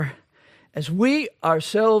As we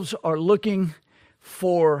ourselves are looking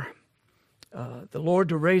for the Lord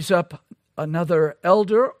to raise up another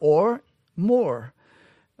elder or more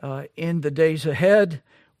in the days ahead,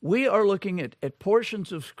 we are looking at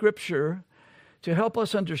portions of Scripture to help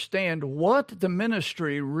us understand what the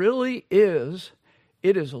ministry really is.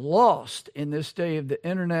 It is lost in this day of the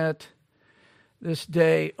internet, this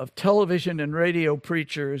day of television and radio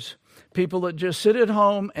preachers, people that just sit at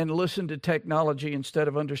home and listen to technology instead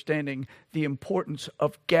of understanding the importance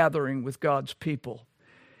of gathering with God's people.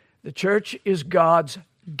 The church is God's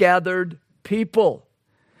gathered people.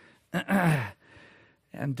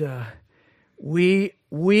 And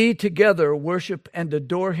we together worship and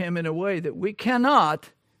adore Him in a way that we cannot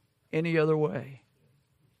any other way.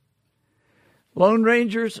 Lone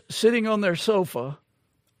rangers sitting on their sofa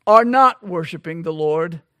are not worshiping the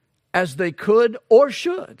Lord as they could or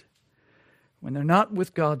should when they're not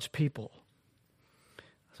with God's people.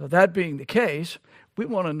 So that being the case, we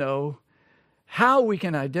want to know how we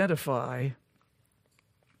can identify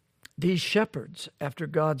these shepherds after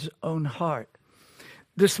God's own heart.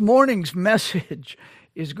 This morning's message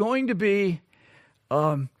is going to be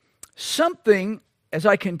something, as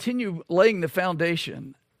I continue laying the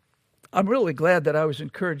foundation. I'm really glad that I was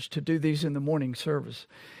encouraged to do these in the morning service.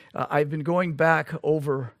 I've been going back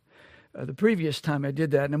over the previous time I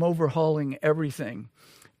did that, and I'm overhauling everything.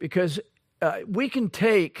 Because we can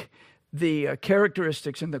take the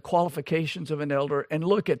characteristics and the qualifications of an elder and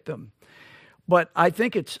look at them. But I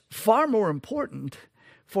think it's far more important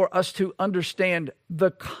for us to understand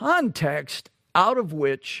the context out of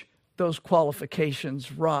which those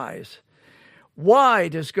qualifications rise. Why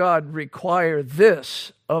does God require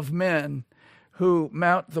this of men who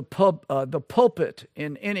mount the pulpit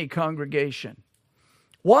in any congregation?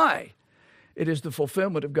 Why? It is the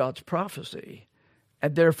fulfillment of God's prophecy.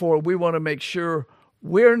 And therefore, we want to make sure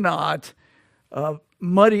we're not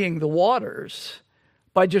muddying the waters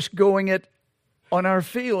by just going it on our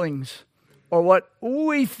feelings or what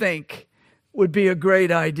we think would be a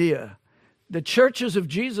great idea. The churches of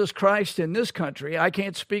Jesus Christ in this country, I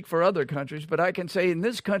can't speak for other countries, but I can say in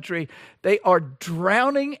this country, they are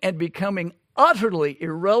drowning and becoming utterly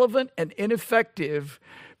irrelevant and ineffective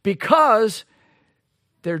because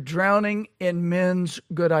they're drowning in men's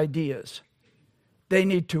good ideas. They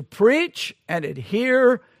need to preach and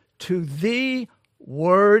adhere to the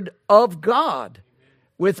Word of God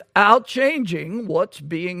without changing what's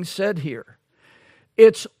being said here.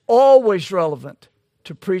 It's always relevant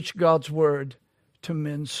to preach God's Word to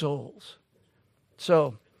men's souls.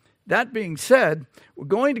 So, that being said, we're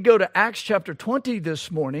going to go to Acts chapter 20 this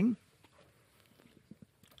morning.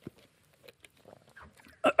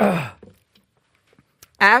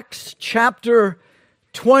 Acts chapter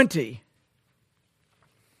 20.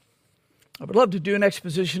 I would love to do an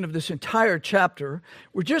exposition of this entire chapter.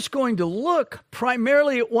 We're just going to look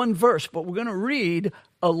primarily at one verse, but we're going to read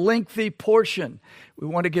a lengthy portion. We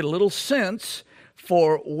want to get a little sense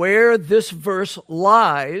for where this verse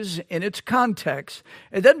lies in its context,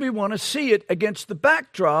 and then we want to see it against the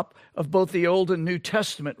backdrop of both the Old and New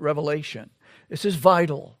Testament revelation. This is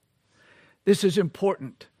vital. This is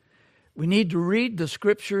important. We need to read the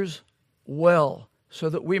Scriptures well so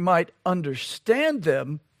that we might understand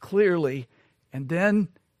them clearly and then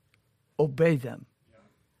obey them.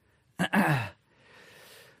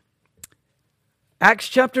 Acts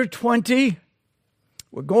chapter 20,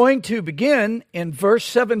 we're going to begin in verse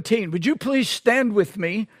 17. Would you please stand with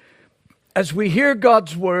me as we hear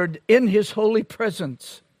God's word in His holy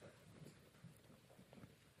presence?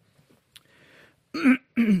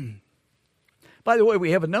 By the way,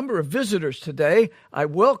 we have a number of visitors today. I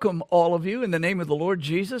welcome all of you in the name of the Lord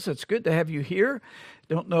Jesus. It's good to have you here.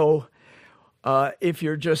 Don't know if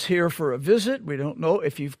you're just here for a visit. We don't know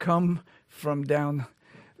if you've come from down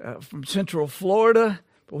from Central Florida.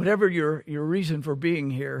 But whatever your reason for being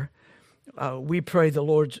here, we pray the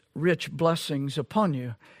Lord's rich blessings upon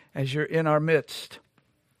you as you're in our midst.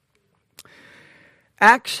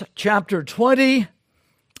 Acts chapter 20,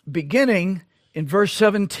 beginning in verse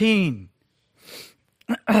 17.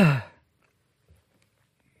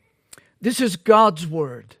 This is God's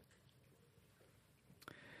word.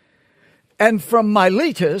 And from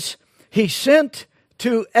Miletus he sent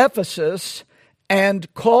to Ephesus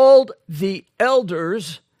and called the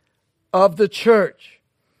elders of the church.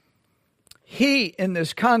 He, in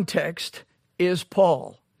this context, is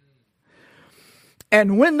Paul.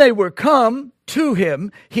 And when they were come to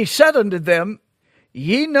him, he said unto them,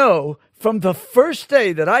 Ye know from the first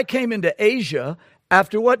day that I came into Asia,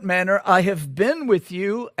 after what manner I have been with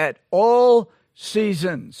you at all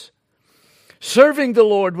seasons, serving the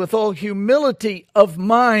Lord with all humility of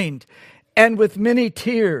mind and with many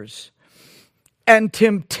tears, and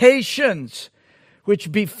temptations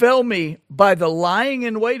which befell me by the lying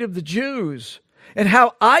in wait of the Jews, and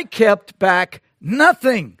how I kept back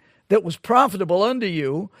nothing that was profitable unto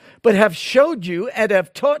you, but have showed you and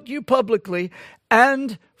have taught you publicly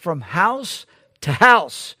and from house to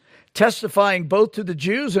house, testifying both to the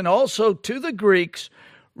Jews and also to the Greeks,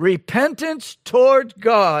 repentance toward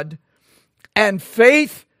God and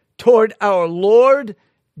faith toward our Lord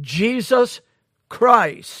Jesus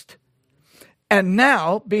Christ. And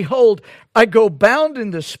now, behold, I go bound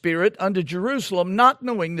in the Spirit unto Jerusalem, not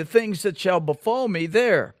knowing the things that shall befall me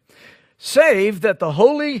there, save that the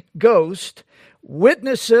Holy Ghost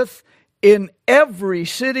witnesseth in every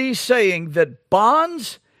city, saying that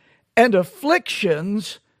bonds and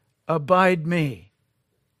afflictions abide me.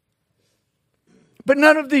 But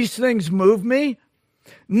none of these things move me,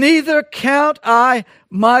 neither count I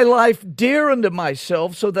my life dear unto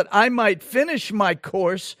myself, so that I might finish my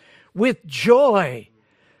course with joy,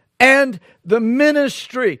 and the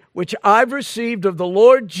ministry which I've received of the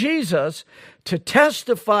Lord Jesus, to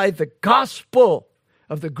testify the gospel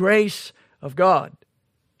of the grace of God.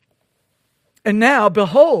 And now,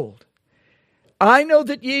 behold, I know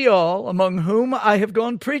that ye all, among whom I have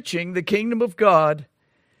gone preaching the kingdom of God,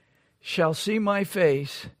 shall see my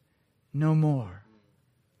face no more.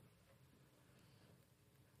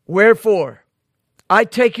 Wherefore, I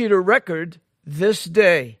take you to record this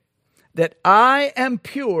day, that I am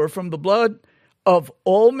pure from the blood of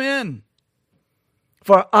all men.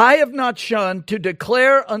 For I have not shunned to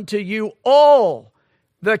declare unto you all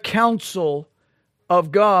the counsel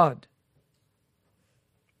of God.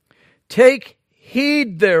 Take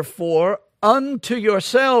heed, therefore, unto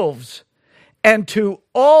yourselves and to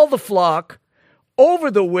all the flock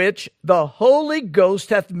over the which the Holy Ghost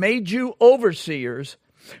hath made you overseers,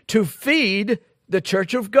 to feed the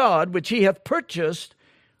church of God, which he hath purchased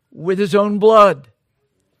with his own blood.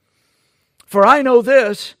 For I know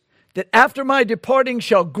this, that after my departing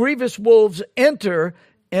shall grievous wolves enter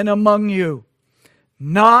in among you,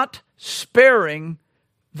 not sparing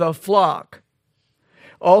the flock.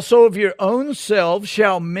 Also of your own selves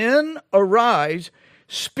shall men arise,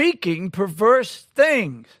 speaking perverse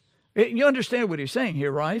things. You understand what he's saying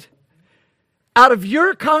here, right? Out of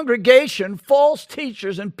your congregation, false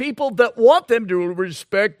teachers and people that want them to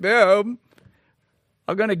respect them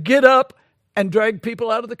are going to get up and drag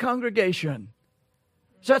people out of the congregation.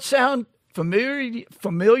 Does that sound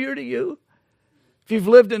familiar to you? If you've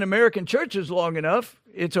lived in American churches long enough,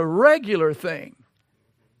 it's a regular thing.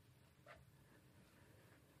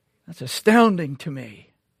 That's astounding to me.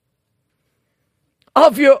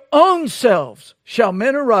 Of your own selves shall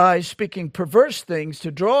men arise, speaking perverse things,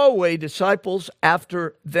 to draw away disciples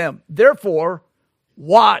after them. Therefore,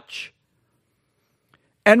 watch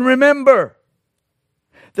and remember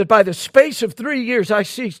that by the space of 3 years I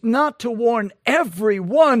ceased not to warn every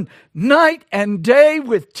one night and day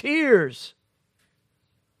with tears.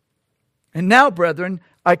 And now, brethren,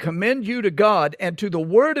 I commend you to God and to the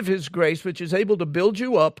word of his grace, which is able to build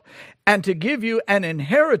you up and to give you an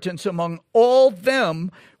inheritance among all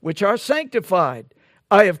them which are sanctified.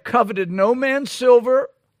 I have coveted no man's silver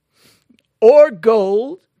or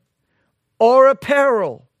gold or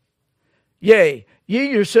apparel. Yea,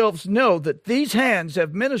 ye yourselves know that these hands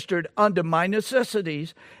have ministered unto my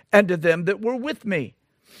necessities and to them that were with me.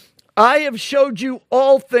 I have showed you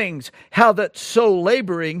all things, how that so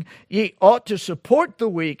laboring ye ought to support the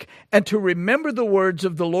weak, and to remember the words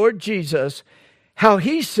of the Lord Jesus, how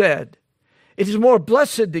he said, it is more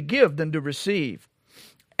blessed to give than to receive.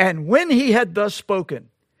 And when he had thus spoken,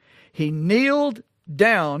 he kneeled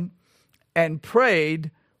down and prayed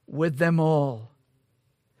with them all.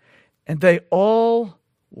 And they all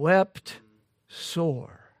wept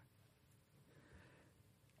sore,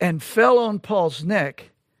 and fell on Paul's neck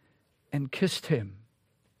and kissed him,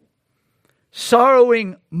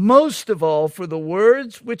 sorrowing most of all for the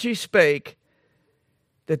words which he spake,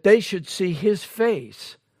 that they should see his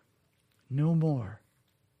face no more.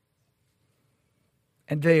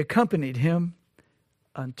 And they accompanied him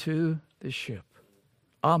unto the ship.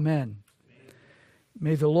 Amen.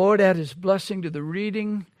 May the Lord add his blessing to the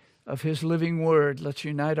reading of his living word. Let's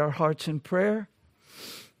unite our hearts in prayer.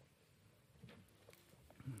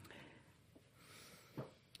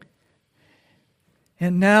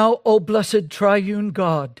 And now, O blessed triune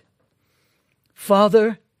God,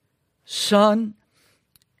 Father, Son,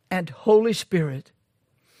 and Holy Spirit,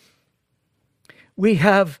 we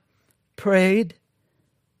have prayed,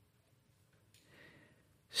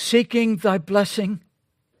 seeking thy blessing,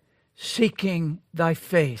 seeking thy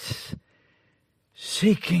face,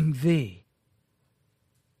 seeking thee.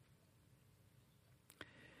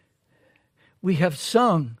 We have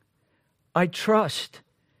sung, I trust,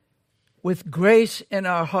 with grace in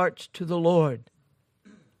our hearts to the Lord,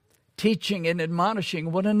 teaching and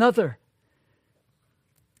admonishing one another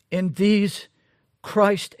in these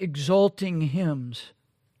Christ-exalting hymns.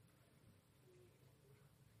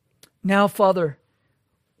 Now, Father,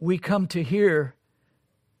 we come to hear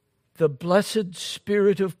the blessed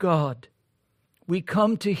Spirit of God. We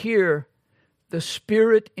come to hear the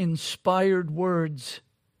Spirit-inspired words.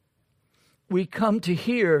 We come to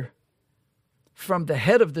hear from the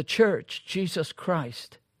head of the church, Jesus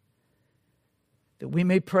Christ, that we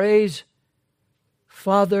may praise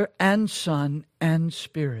Father and Son and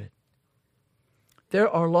Spirit. There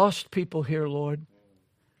are lost people here, Lord.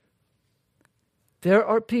 There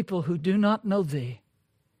are people who do not know Thee.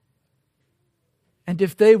 And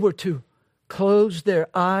if they were to close their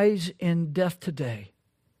eyes in death today,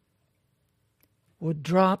 would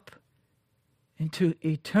drop into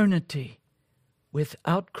eternity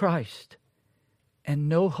without Christ and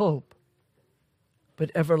no hope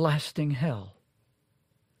but everlasting hell.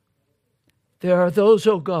 There are those,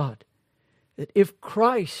 O God, that if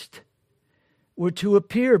Christ were to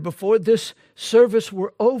appear before this service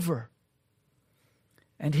were over,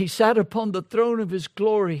 and He sat upon the throne of His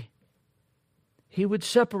glory, He would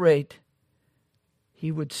separate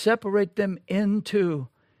them into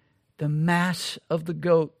the mass of the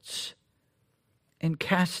goats and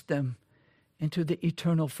cast them into the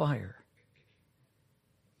eternal fire.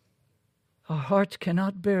 Our hearts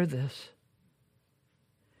cannot bear this.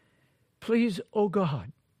 Please, O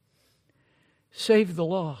God, save the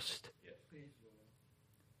lost.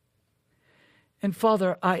 And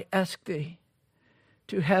Father, I ask Thee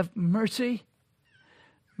to have mercy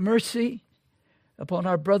upon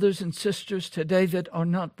our brothers and sisters today that are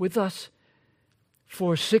not with us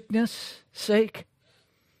for sickness' sake.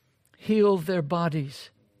 Heal their bodies.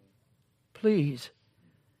 Please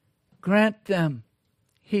grant them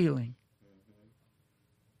healing.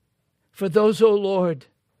 For those, O Lord,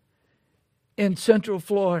 in Central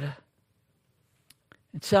Florida,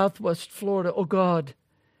 in Southwest Florida, O God,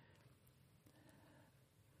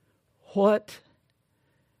 what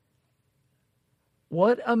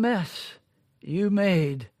a mess You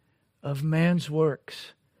made of man's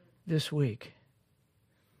works this week.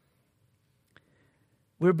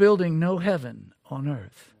 We're building no heaven on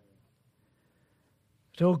earth.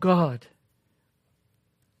 But, oh God,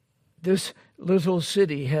 this little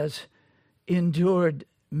city has endured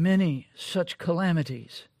many such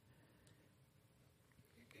calamities.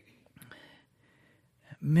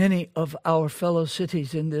 Many of our fellow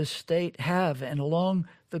cities in this state have, and along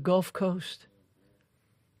the Gulf Coast.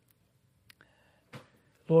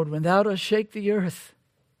 Lord, when Thou dost shake the earth,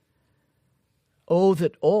 oh,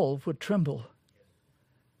 that all would tremble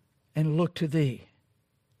and look to Thee.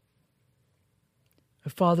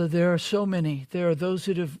 Father, there are so many. There are those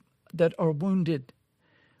that are wounded.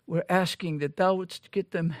 We're asking that Thou wouldst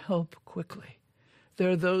get them help quickly.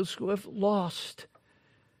 There are those who have lost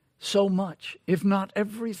so much, if not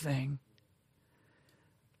everything.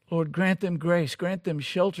 Lord, grant them grace, grant them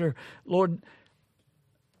shelter. Lord,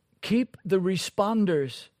 keep the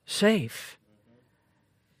responders safe.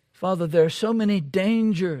 Father, there are so many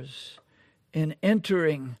dangers in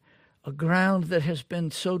entering a ground that has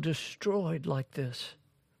been so destroyed like this.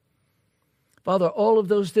 Father, all of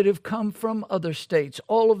those that have come from other states,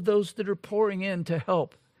 all of those that are pouring in to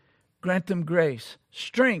help, grant them grace,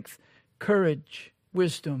 strength, courage,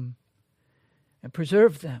 wisdom, and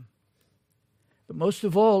preserve them. But most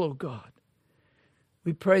of all, O God,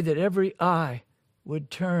 we pray that every eye would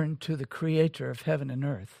turn to the Creator of heaven and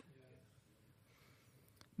earth.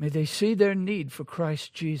 May they see their need for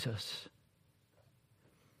Christ Jesus.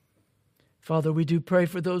 Father, we do pray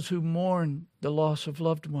for those who mourn the loss of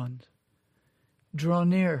loved ones. Draw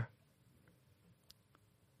near.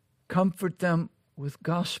 Comfort them with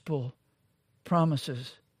gospel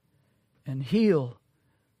promises and heal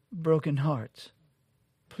broken hearts.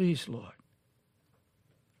 Please, Lord.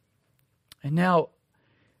 And now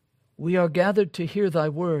we are gathered to hear Thy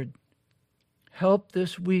word. Help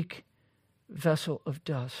this weak vessel of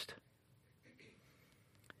dust.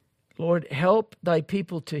 Lord, help Thy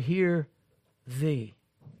people to hear Thee.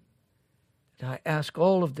 And I ask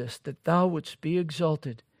all of this, that Thou wouldst be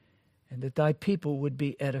exalted and that Thy people would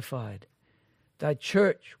be edified. Thy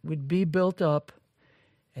church would be built up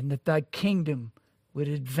and that Thy kingdom would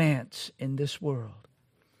advance in this world.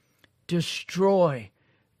 Destroy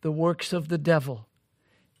the works of the devil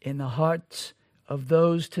in the hearts of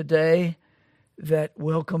those today that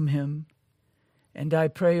welcome him. And I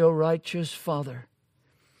pray, O righteous Father,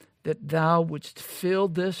 that Thou wouldst fill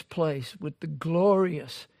this place with the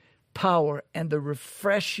glorious power and the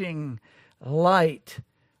refreshing light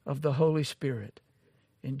of the Holy Spirit.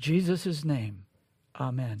 In Jesus' name,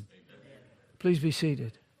 amen. Please be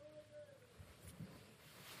seated.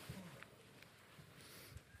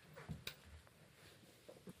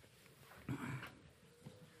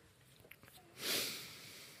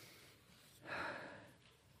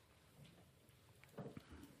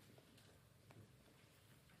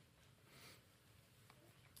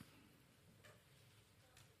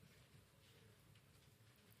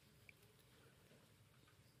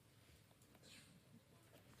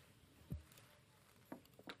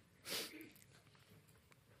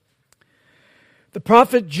 The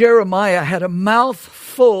prophet Jeremiah had a mouth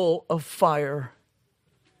full of fire,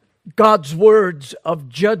 God's words of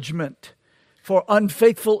judgment for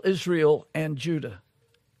unfaithful Israel and Judah.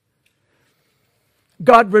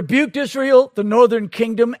 God rebuked Israel, the northern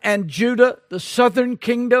kingdom, and Judah, the southern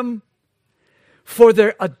kingdom, for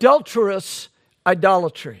their adulterous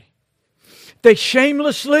idolatry. They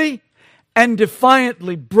shamelessly and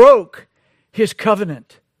defiantly broke his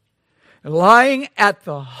covenant, lying at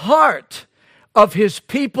the heart of his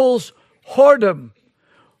people's whoredom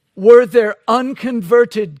were their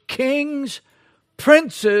unconverted kings,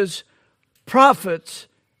 princes, prophets,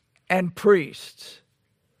 and priests.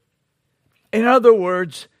 In other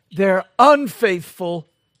words, their unfaithful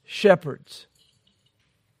shepherds.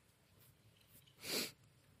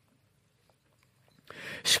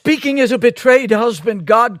 Speaking as a betrayed husband,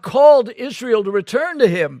 God called Israel to return to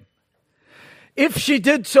him. If she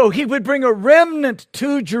did so, he would bring a remnant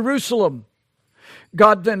to Jerusalem.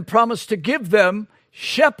 God then promised to give them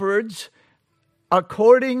shepherds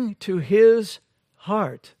according to his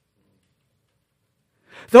heart.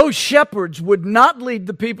 Those shepherds would not lead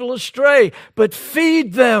the people astray, but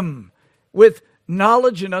feed them with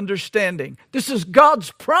knowledge and understanding. This is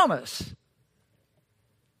God's promise.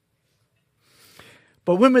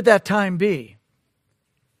 But when would that time be?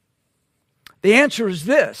 The answer is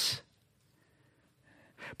this.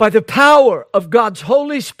 By the power of God's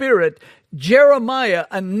Holy Spirit, Jeremiah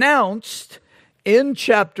announced in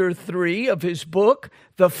chapter 3 of his book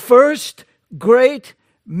the first great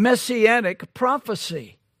messianic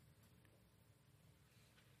prophecy.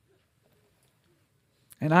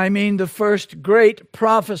 And I mean the first great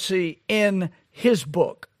prophecy in his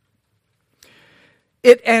book.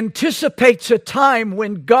 It anticipates a time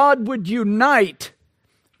when God would unite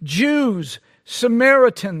Jews,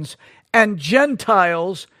 Samaritans, and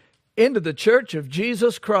Gentiles into the church of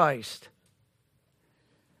Jesus Christ.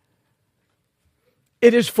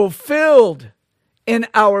 It is fulfilled in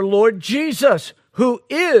our Lord Jesus, who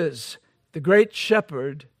is the great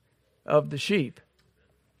shepherd of the sheep.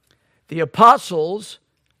 The apostles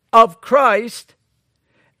of Christ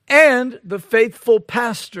and the faithful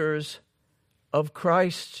pastors of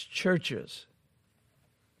Christ's churches.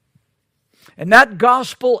 And that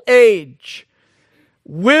gospel age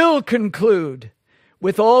will conclude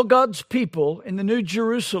with all God's people in the New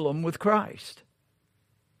Jerusalem with Christ.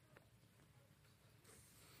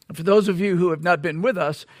 For those of you who have not been with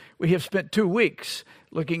us, we have spent 2 weeks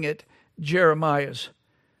looking at Jeremiah's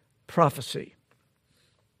prophecy.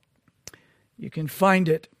 You can find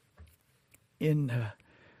it in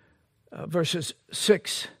verses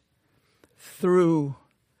 6 through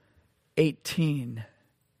 18.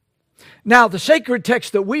 Now, the sacred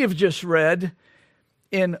text that we have just read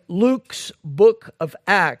in Luke's book of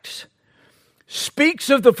Acts speaks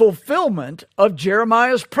of the fulfillment of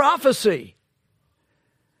Jeremiah's prophecy.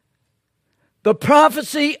 The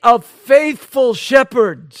prophecy of faithful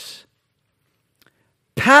shepherds,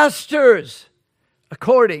 pastors,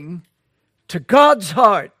 according to God's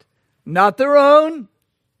heart, not their own,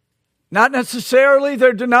 not necessarily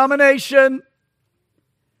their denomination,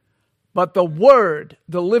 but the Word,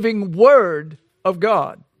 the living Word of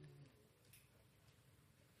God.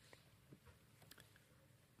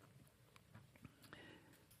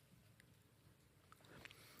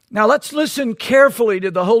 Now let's listen carefully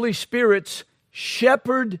to the Holy Spirit's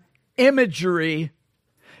shepherd imagery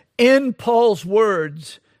in Paul's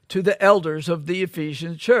words to the elders of the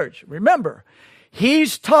Ephesian church. Remember,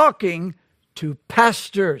 he's talking to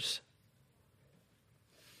pastors.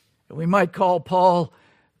 We might call Paul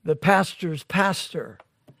the pastor's pastor.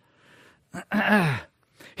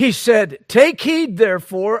 He said, "Take heed,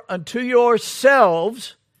 therefore, unto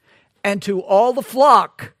yourselves and to all the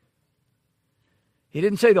flock." He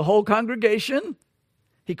didn't say the whole congregation.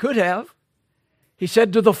 He could have. He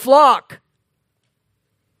said to the flock,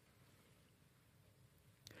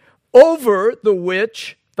 over the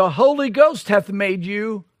which the Holy Ghost hath made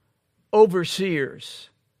you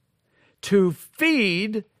overseers, to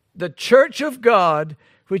feed the church of God,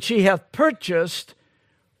 which he hath purchased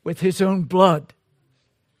with his own blood.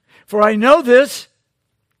 For I know this,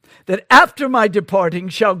 that after my departing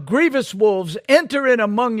shall grievous wolves enter in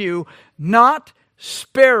among you, not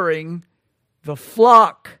sparing the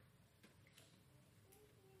flock.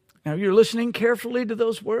 Now you're listening carefully to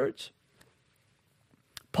those words.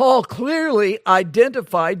 Paul clearly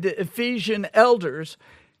identified the Ephesian elders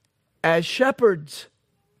as shepherds.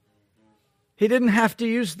 He didn't have to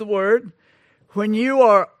use the word. When you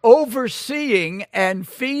are overseeing and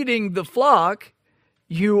feeding the flock,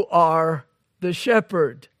 you are the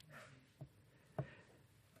shepherd.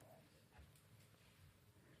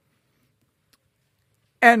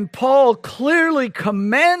 And Paul clearly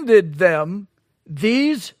commanded them,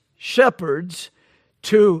 these shepherds,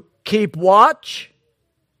 to keep watch,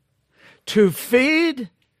 to feed,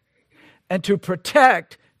 and to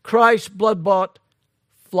protect Christ's blood-bought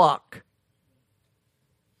flock.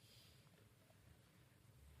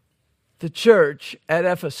 The church at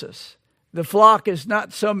Ephesus. The flock is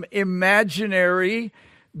not some imaginary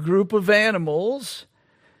group of animals.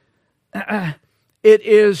 It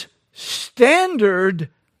is standard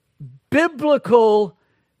biblical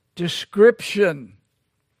description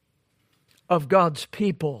of God's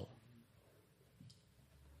people.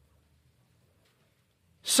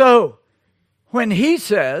 So, when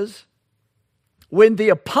the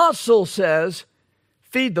apostle says,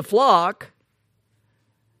 feed the flock,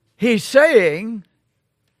 he's saying,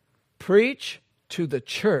 preach to the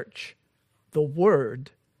church the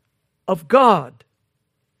word of God.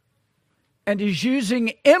 And he's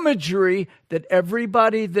using imagery that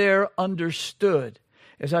everybody there understood.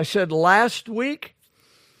 As I said last week,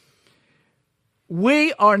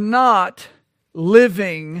 we are not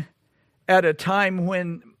living at a time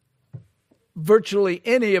when virtually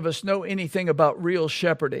any of us know anything about real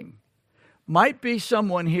shepherding. Might be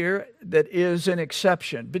someone here that is an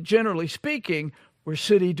exception, but generally speaking, we're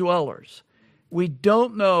city dwellers. We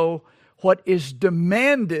don't know what is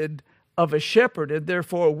demanded of a shepherd, and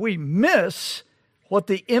therefore we miss what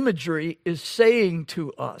the imagery is saying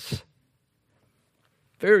to us.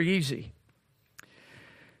 Very easy.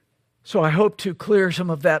 So I hope to clear some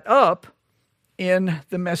of that up in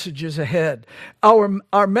the messages ahead.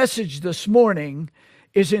 Our message this morning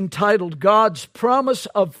is entitled, God's Promise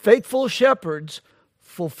of Faithful Shepherds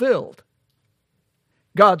Fulfilled.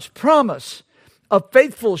 God's promise of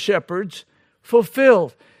faithful shepherds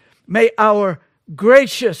fulfilled. May our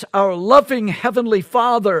gracious, our loving Heavenly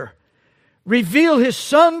Father reveal His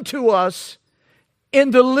Son to us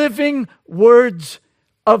in the living words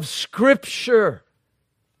of Scripture.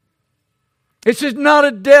 This is not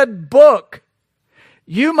a dead book.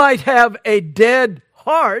 You might have a dead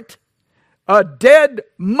heart, a dead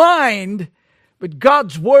mind, but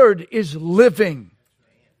God's Word is living.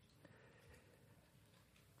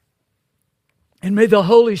 And may the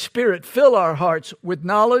Holy Spirit fill our hearts with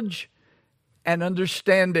knowledge and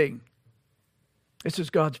understanding. This is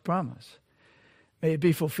God's promise. May it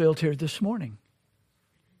be fulfilled here this morning.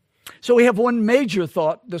 So we have one major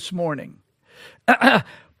thought this morning.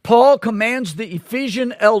 Paul commands the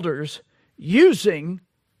Ephesian elders using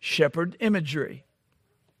shepherd imagery.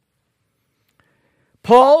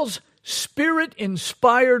 Paul's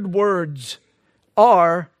Spirit-inspired words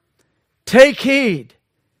are, take heed,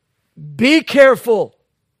 be careful,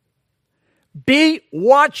 be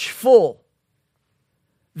watchful,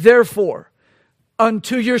 therefore,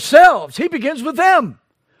 unto yourselves. He begins with them.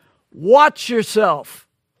 Watch yourself.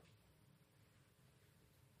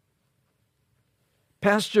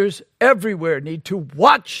 Pastors everywhere need to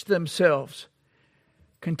watch themselves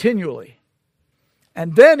continually.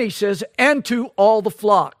 And then he says, and to all the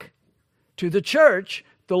flock. To the church,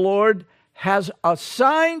 the Lord has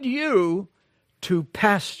assigned you to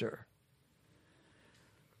pastor.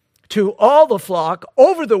 To all the flock,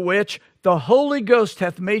 over the which the Holy Ghost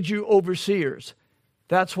hath made you overseers.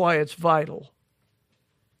 That's why it's vital.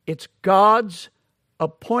 It's God's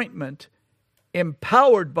appointment,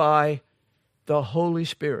 empowered by the Holy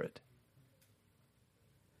Spirit.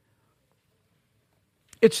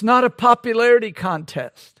 It's not a popularity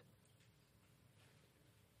contest.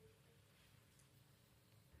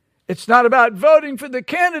 It's not about voting for the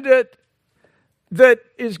candidate that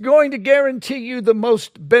is going to guarantee you the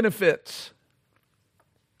most benefits.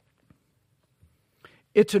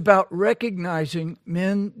 It's about recognizing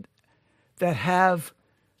men that have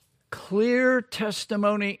clear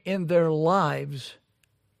testimony in their lives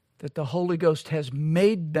that the Holy Ghost has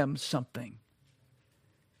made them something.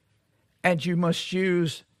 And you must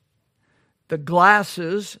use the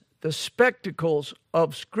glasses, the spectacles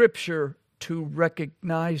of Scripture to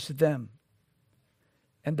recognize them.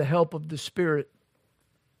 And the help of the Spirit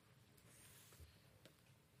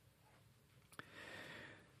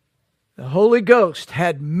The Holy Ghost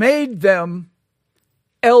had made them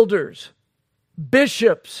elders,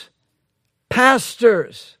 bishops,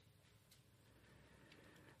 pastors.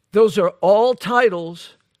 Those are all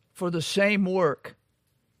titles for the same work.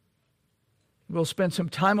 We'll spend some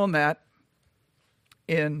time on that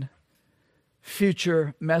in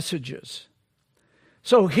future messages.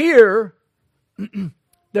 So here,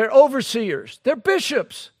 they're overseers, they're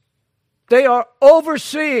bishops. They are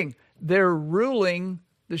overseeing, they're ruling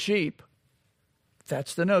the sheep.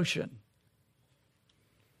 That's the notion.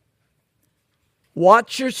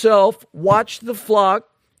 Watch yourself, watch the flock.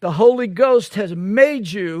 The Holy Ghost has made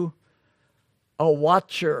you a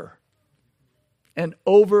watcher, an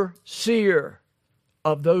overseer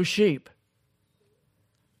of those sheep.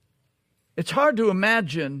 It's hard to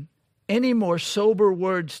imagine any more sober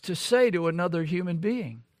words to say to another human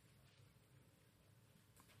being.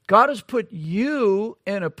 God has put you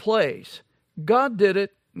in a place. God did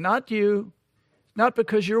it, not you. Not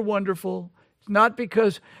because you're wonderful. It's not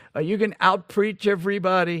because you can out-preach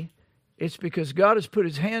everybody. It's because God has put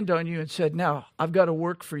his hand on you and said, now, I've got a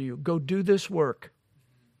work for you. Go do this work.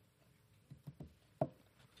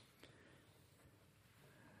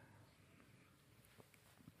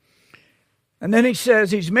 And then he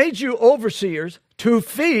says, he's made you overseers to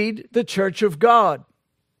feed the church of God.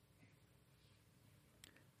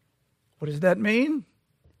 What does that mean?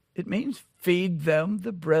 It means feed them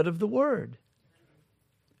the bread of the word.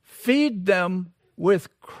 Feed them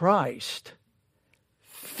with Christ.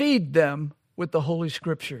 Feed them with the Holy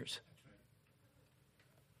Scriptures.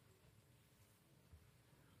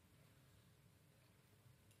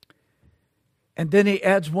 And then he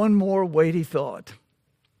adds one more weighty thought.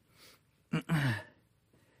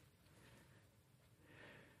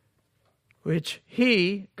 Which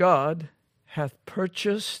he, God, hath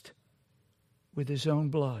purchased with his own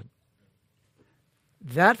blood.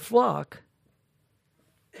 That flock,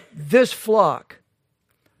 this flock,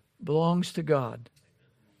 belongs to God,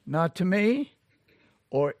 not to me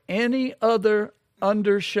or any other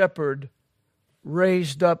under shepherd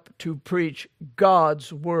raised up to preach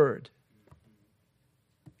God's word.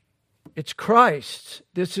 It's Christ's.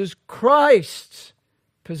 This is Christ's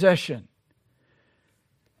possession.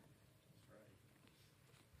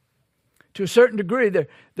 To a certain degree,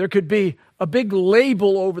 there could be a big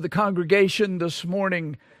label over the congregation this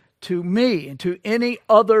morning to me and to any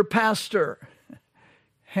other pastor.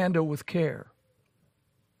 Handle with care.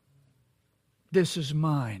 This is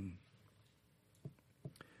mine,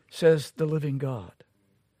 says the living God.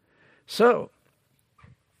 So,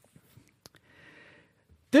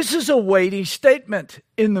 this is a weighty statement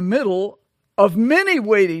in the middle of many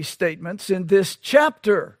weighty statements in this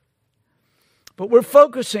chapter. But we're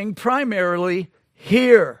focusing primarily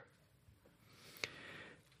here.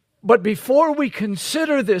 But before we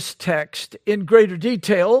consider this text in greater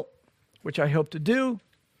detail, which I hope to do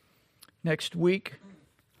next week,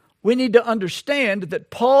 we need to understand that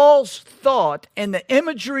Paul's thought and the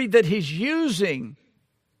imagery that he's using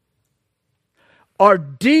are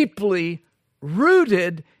deeply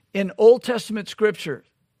rooted in Old Testament Scripture.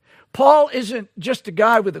 Paul isn't just a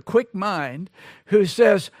guy with a quick mind who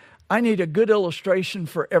says, I need a good illustration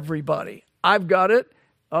for everybody. I've got it.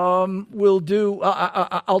 I'll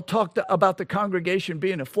talk about the congregation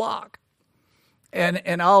being a flock.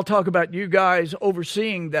 And I'll talk about you guys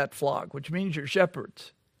overseeing that flock, which means you're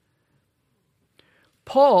shepherds.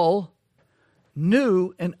 Paul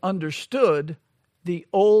knew and understood the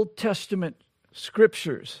Old Testament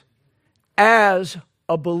Scriptures as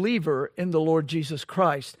a believer in the Lord Jesus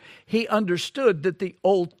Christ. He understood that the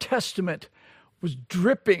Old Testament was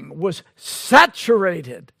dripping, was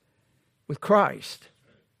saturated with Christ.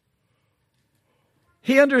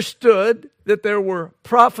 He understood that there were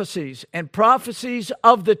prophecies and prophecies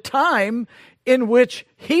of the time in which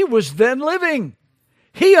he was then living.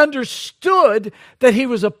 He understood that he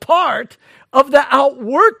was a part of the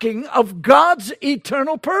outworking of God's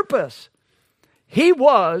eternal purpose. He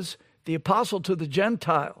was the apostle to the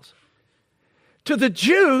Gentiles. To the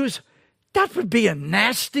Jews, that would be a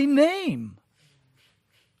nasty name.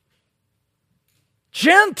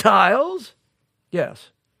 Gentiles? Yes.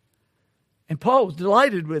 And Paul was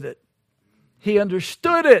delighted with it. He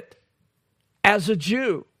understood it as a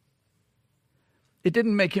Jew. It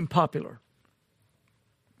didn't make him popular.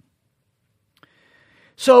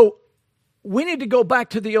 So we need to go back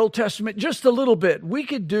to the Old Testament just a little bit. We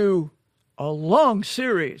could do a long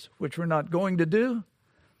series, which we're not going to do,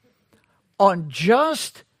 on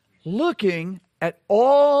just looking at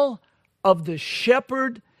all of the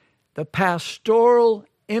shepherd, the pastoral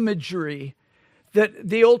imagery that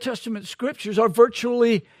the Old Testament Scriptures are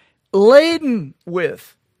virtually laden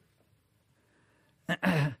with.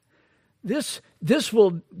 This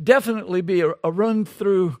will definitely be a run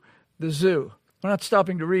through the zoo. We're not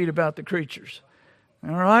stopping to read about the creatures.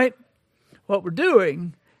 All right? What we're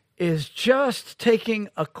doing is just taking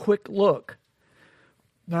a quick look.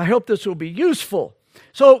 Now, I hope this will be useful.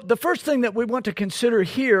 So the first thing that we want to consider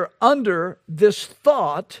here under this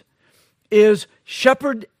thought is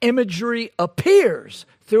shepherd imagery appears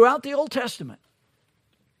throughout the Old Testament.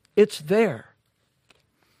 It's there.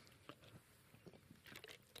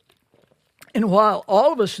 And while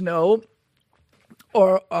all of us know,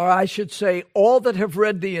 or I should say all that have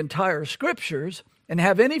read the entire Scriptures and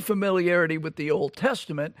have any familiarity with the Old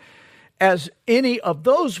Testament, as any of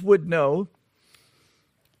those would know,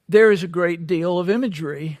 there is a great deal of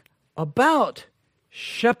imagery about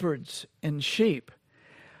shepherds and sheep,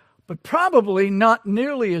 but probably not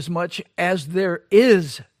nearly as much as there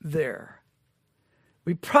is there.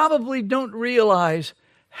 We probably don't realize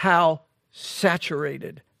how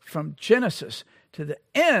saturated from Genesis to the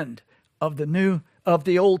end of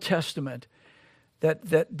the Old Testament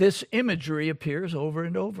that this imagery appears over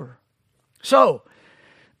and over. So,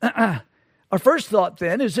 our first thought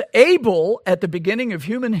then is Abel at the beginning of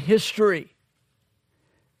human history.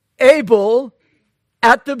 Abel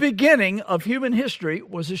at the beginning of human history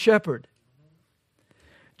was a shepherd.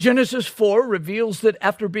 Genesis 4 reveals that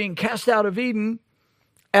after being cast out of Eden,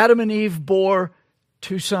 Adam and Eve bore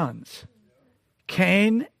two sons,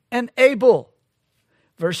 Cain and Abel.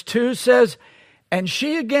 Verse 2 says, "And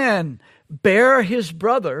she again bare his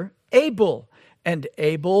brother Abel, and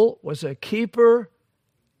Abel was a keeper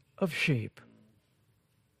of sheep."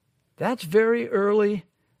 That's very early,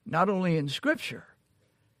 not only in Scripture,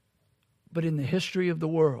 but in the history of the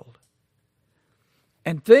world.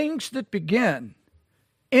 And things that begin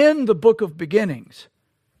in the book of beginnings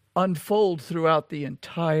unfold throughout the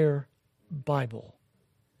entire Bible.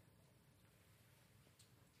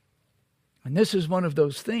 And this is one of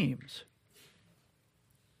those themes.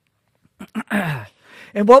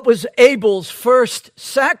 And what was Abel's first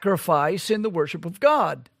sacrifice in the worship of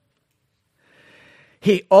God?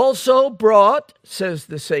 He also brought, says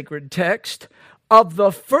the sacred text, of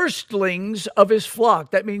the firstlings of his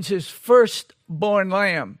flock. That means his firstborn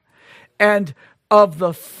lamb. And of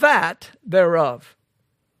the fat thereof.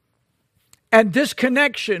 And this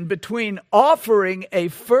connection between offering a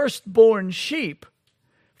firstborn sheep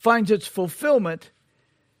finds its fulfillment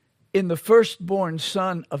in the firstborn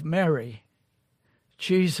son of Mary,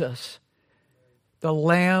 Jesus, the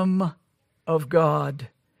Lamb of God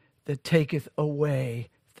that taketh away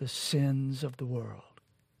the sins of the world.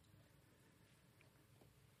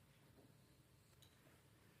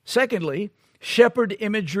 Secondly, shepherd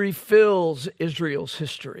imagery fills Israel's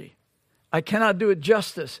history. I cannot do it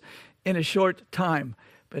justice in a short time,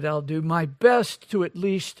 but I'll do my best to at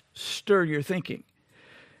least stir your thinking.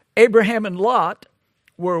 Abraham and Lot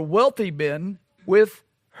were wealthy men with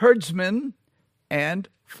herdsmen and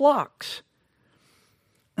flocks.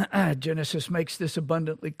 Genesis makes this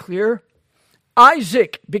abundantly clear.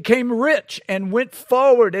 Isaac became rich and went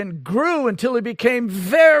forward and grew until he became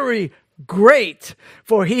very great,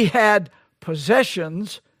 for he had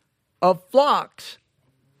possessions of flocks.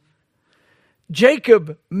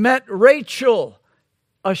 Jacob met Rachel,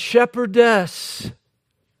 a shepherdess,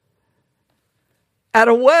 at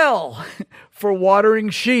a well for watering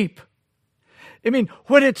sheep. I mean,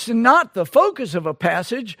 when it's not the focus of a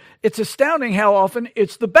passage, it's astounding how often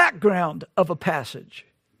it's the background of a passage.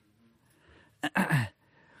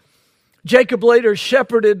 Jacob later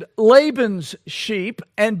shepherded Laban's sheep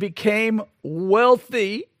and became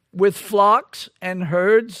wealthy with flocks and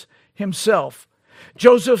herds himself.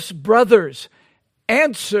 Joseph's brothers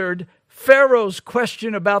answered Pharaoh's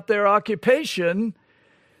question about their occupation.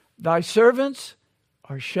 Thy servants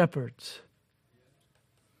are shepherds.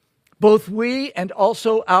 Both we and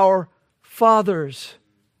also our fathers.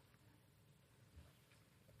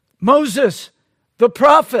 Moses, the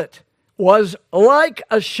prophet, was like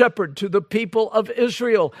a shepherd to the people of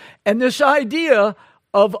Israel. And this idea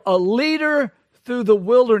of a leader through the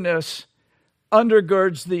wilderness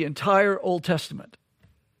undergirds the entire Old Testament.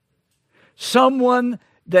 Someone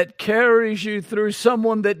that carries you through,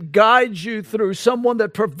 someone that guides you through, someone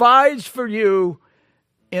that provides for you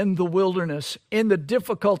in the wilderness, in the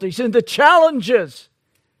difficulties, in the challenges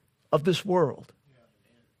of this world.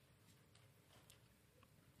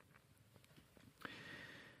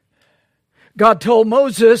 God told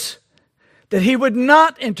Moses that he would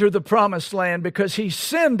not enter the promised land because he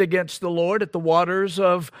sinned against the Lord at the waters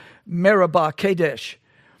of Meribah Kadesh.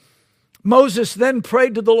 Moses then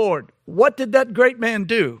prayed to the Lord. What did that great man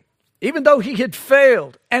do? Even though he had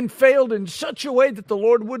failed, and failed in such a way that the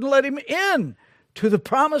Lord wouldn't let him in to the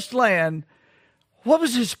promised land, what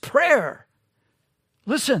was his prayer?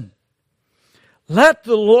 Listen. Let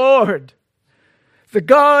the Lord, the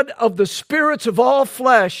God of the spirits of all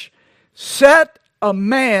flesh, set a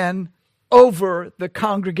man over the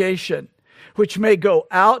congregation, which may go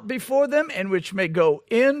out before them, and which may go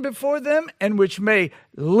in before them, and which may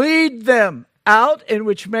lead them out, and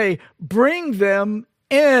which may bring them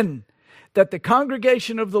in, that the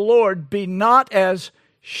congregation of the Lord be not as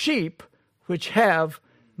sheep which have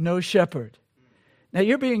no shepherd. Now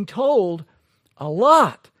you're being told a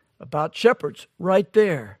lot about shepherds right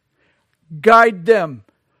there. Guide them.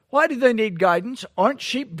 Why do they need guidance? Aren't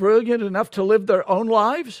sheep brilliant enough to live their own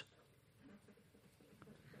lives?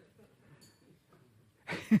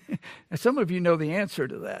 Now, some of you know the answer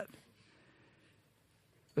to that.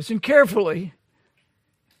 Listen carefully.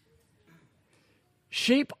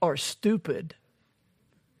 Sheep are stupid.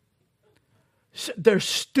 They're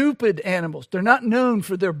stupid animals. They're not known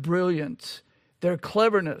for their brilliance, their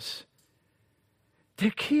cleverness. They're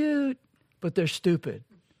cute, but they're stupid.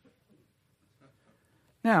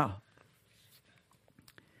 Now,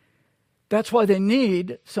 that's why they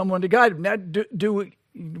need someone to guide them. Now,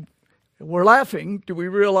 we're laughing. Do we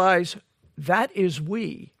realize that is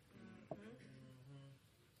we?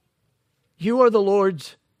 You are the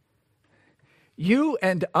Lord's. You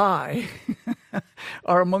and I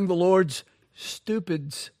are among the Lord's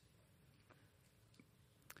stupids.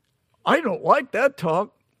 I don't like that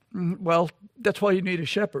talk. Well, that's why you need a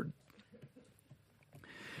shepherd.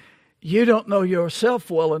 You don't know yourself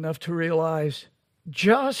well enough to realize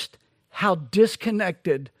just how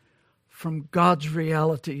disconnected from God's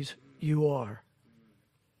realities you are.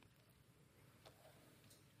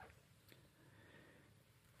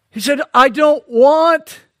 He said, I don't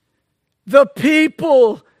want the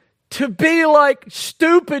people to be like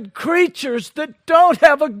stupid creatures that don't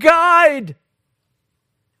have a guide.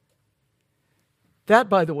 That,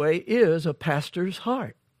 by the way, is a pastor's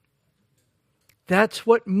heart. That's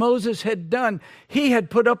what Moses had done. He had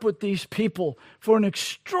put up with these people for an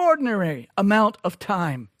extraordinary amount of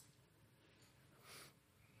time.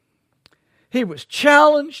 He was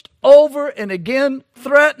challenged over and again,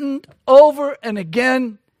 threatened over and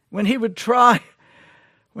again when he would try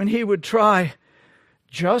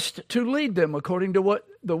just to lead them according to what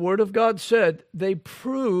the Word of God said. They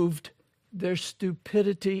proved their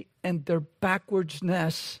stupidity and their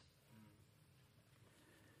backwardsness.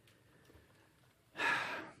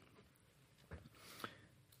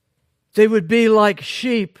 They would be like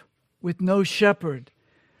sheep with no shepherd.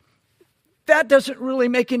 That doesn't really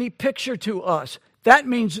make any picture to us. That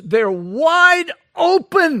means they're wide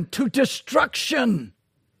open to destruction.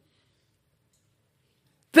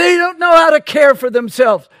 They don't know how to care for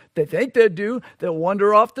themselves. They think they do. They'll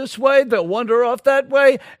wander off this way. They'll wander off that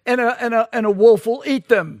way. And a wolf will eat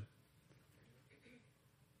them.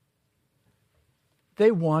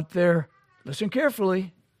 They want their, listen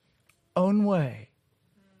carefully, own way.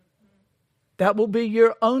 That will be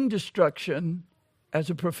your own destruction as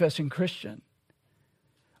a professing Christian.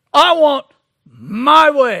 I want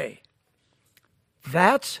my way.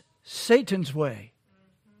 That's Satan's way.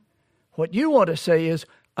 What you want to say is,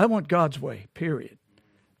 I want God's way, period.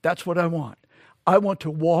 That's what I want. I want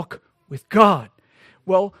to walk with God.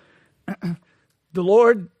 Well, the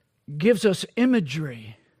Lord gives us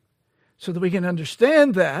imagery so that we can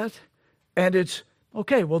understand that. And it's,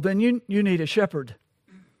 okay, well then you need a shepherd.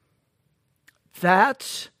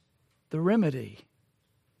 That's the remedy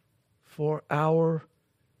for our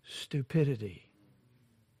stupidity.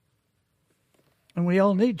 And we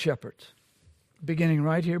all need shepherds, beginning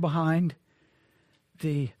right here behind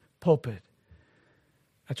the pulpit.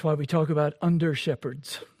 That's why we talk about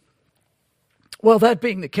under-shepherds. Well, that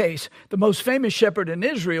being the case, the most famous shepherd in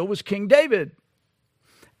Israel was King David.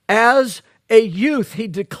 As a youth, he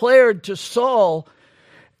declared to Saul,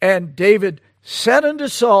 and David said unto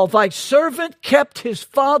Saul, thy servant kept his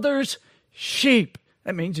father's sheep.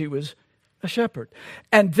 That means he was a shepherd.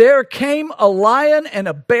 And there came a lion and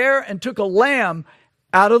a bear and took a lamb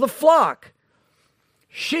out of the flock.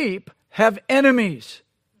 Sheep have enemies.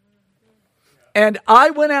 And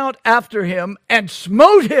I went out after him and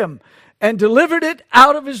smote him and delivered it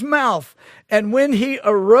out of his mouth. And when he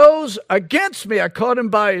arose against me, I caught him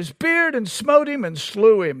by his beard and smote him and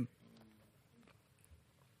slew him.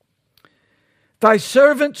 Thy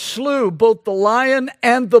servant slew both the lion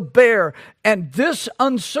and the bear, and this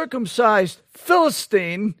uncircumcised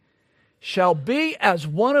Philistine shall be as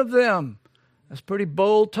one of them. That's pretty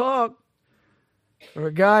bold talk for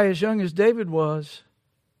a guy as young as David was.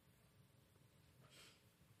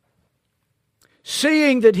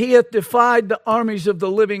 Seeing that he hath defied the armies of the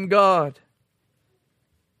living God.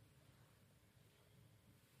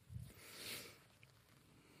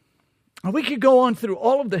 And we could go on through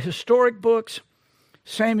all of the historic books,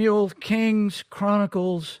 Samuel, Kings,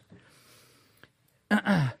 Chronicles.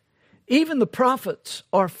 Even the prophets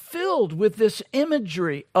are filled with this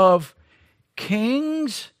imagery of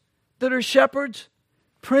kings that are shepherds,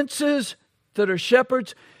 princes that are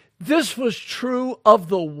shepherds. This was true of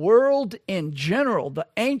the world in general. The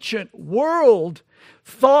ancient world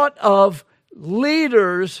thought of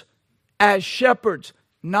leaders as shepherds,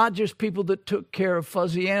 not just people that took care of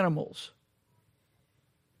fuzzy animals.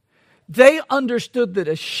 They understood that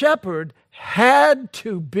a shepherd had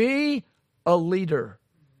to be a leader.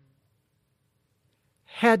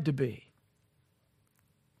 Had to be.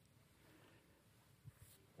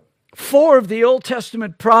 4 of the Old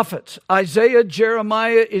Testament prophets, Isaiah,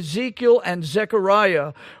 Jeremiah, Ezekiel, and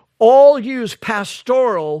Zechariah, all use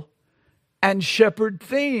pastoral and shepherd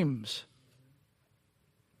themes.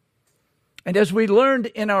 And as we learned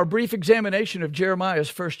in our brief examination of Jeremiah's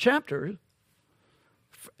first chapters,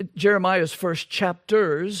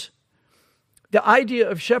 the idea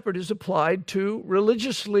of shepherd is applied to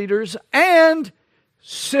religious leaders and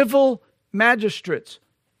civil magistrates.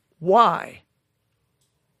 Why?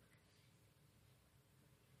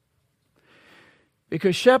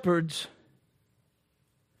 Because shepherds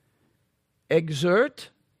exert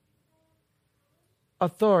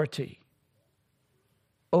authority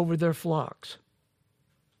over their flocks.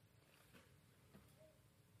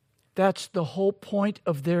 That's the whole point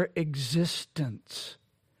of their existence.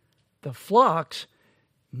 The flocks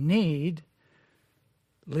need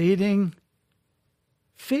leading,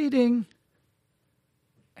 feeding,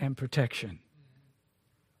 and protection.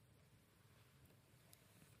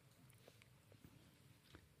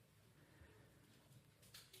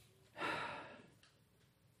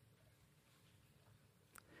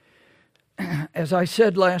 As I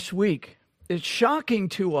said last week, it's shocking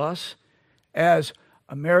to us as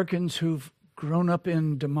Americans who've grown up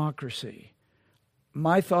in democracy.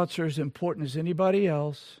 My thoughts are as important as anybody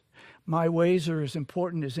else. My ways are as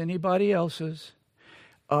important as anybody else's.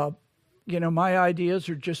 My ideas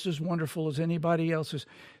are just as wonderful as anybody else's.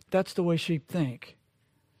 That's the way sheep think.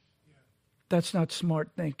 That's not smart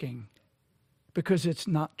thinking, because it's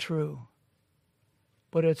not true.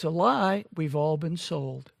 But it's a lie we've all been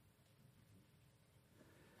sold.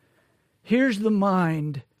 Here's the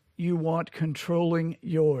mind you want controlling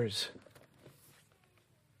yours.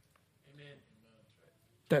 Amen.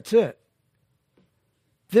 That's it.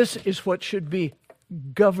 This is what should be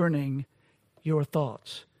governing your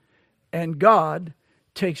thoughts. And God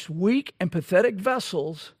takes weak and pathetic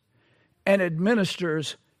vessels and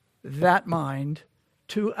administers that mind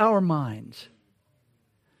to our minds.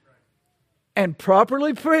 And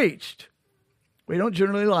properly preached, we don't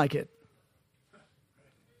generally like it.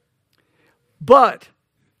 But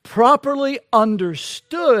properly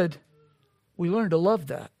understood, we learn to love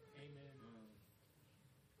that.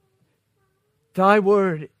 Thy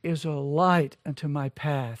word is a light unto my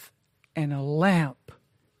path and a lamp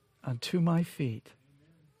unto my feet.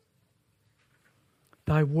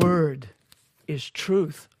 Thy word is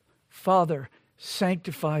truth. Father,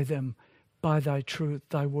 sanctify them by thy truth.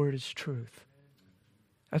 Thy word is truth.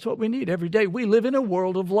 That's what we need every day. We live in a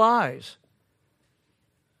world of lies.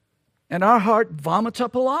 And our heart vomits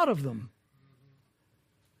up a lot of them.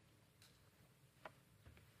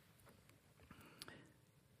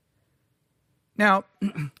 Now,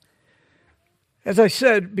 as I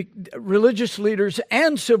said, religious leaders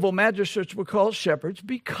and civil magistrates were called shepherds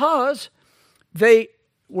because they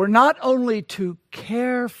were not only to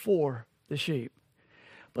care for the sheep,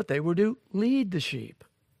 but they were to lead the sheep.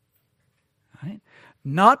 Right?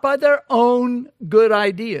 Not by their own good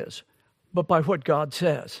ideas, but by what God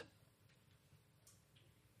says.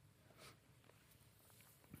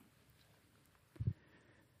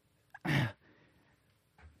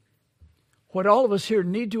 What all of us here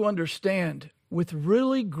need to understand with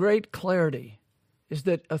really great clarity is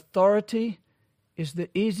that authority is the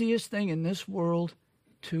easiest thing in this world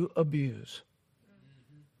to abuse.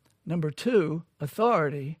 Number 2,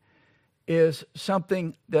 authority is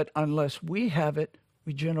something that unless we have it,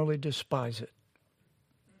 we generally despise it.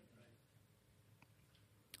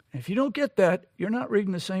 And if you don't get that, you're not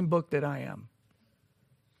reading the same book that I am.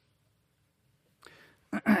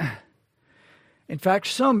 In fact,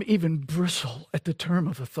 some even bristle at the term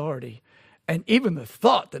of authority and even the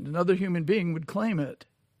thought that another human being would claim it.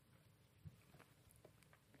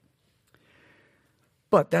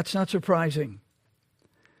 But that's not surprising.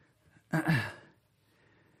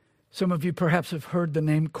 Some of you perhaps have heard the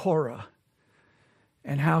name Korah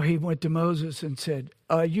and how he went to Moses and said,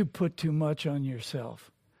 you put too much on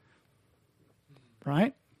yourself.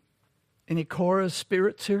 Right? Any Korah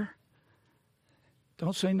spirits here?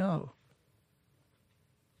 Don't say no.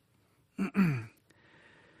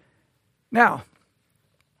 Now,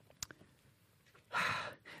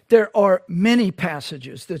 there are many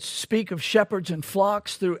passages that speak of shepherds and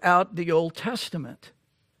flocks throughout the Old Testament.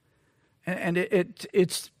 And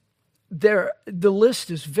it's there. The list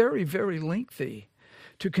is very, very lengthy.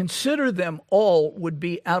 To consider them all would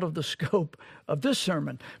be out of the scope of this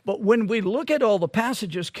sermon. But when we look at all the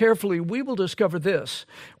passages carefully, we will discover this.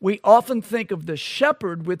 We often think of the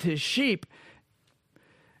shepherd with his sheep.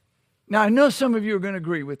 Now, I know some of you are going to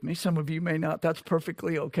agree with me. Some of you may not. That's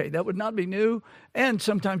perfectly okay. That would not be new. And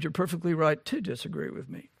sometimes you're perfectly right to disagree with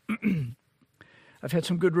me. I've had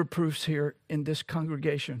some good reproofs here in this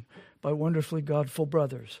congregation by wonderfully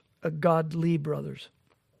godly brothers.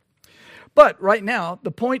 But right now,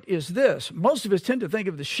 the point is this. Most of us tend to think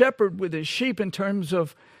of the shepherd with his sheep in terms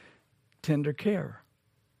of tender care,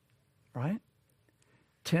 right?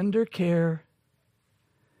 Tender care.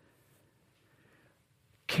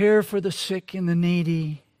 Care for the sick and the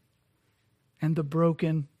needy and the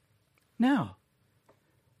broken. Now,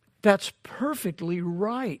 that's perfectly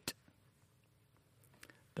right.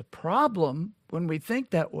 The problem when we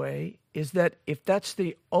think that way is that if that's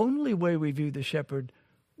the only way we view the shepherd,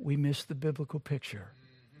 we miss the biblical picture.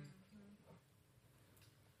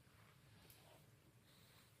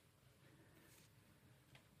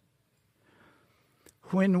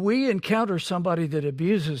 When we encounter somebody that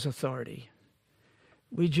abuses authority,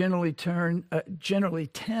 we generally tend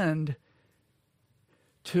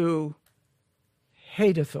to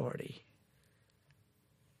hate authority,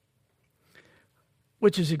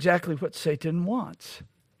 which is exactly what Satan wants.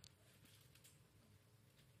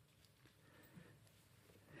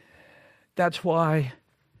 That's why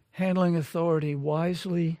handling authority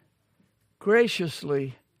wisely,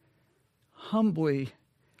 graciously, humbly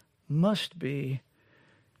must be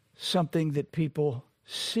something that people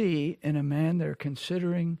see in a man they're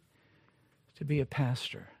considering to be a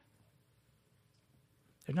pastor.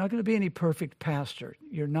 There's not going to be any perfect pastor.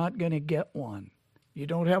 You're not going to get one. You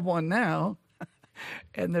don't have one now,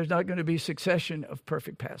 and there's not going to be succession of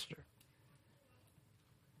perfect pastor.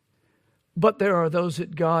 But there are those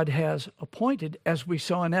that God has appointed, as we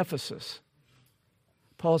saw in Ephesus.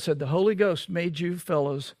 Paul said, the Holy Ghost made you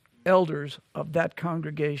fellows elders of that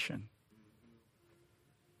congregation.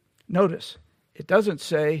 Notice, it doesn't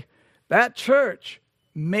say, that church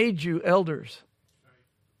made you elders.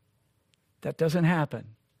 That doesn't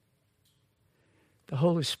happen. The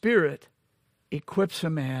Holy Spirit equips a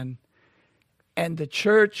man, and the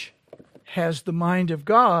church has the mind of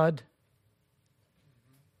God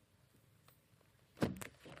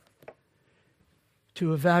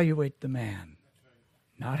to evaluate the man.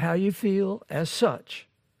 Not how you feel as such.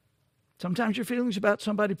 Sometimes your feelings about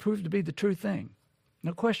somebody prove to be the true thing.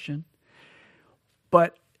 No question.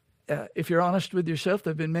 But if you're honest with yourself,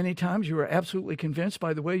 there have been many times you were absolutely convinced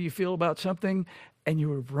by the way you feel about something, and you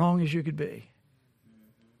were wrong as you could be.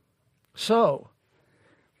 So,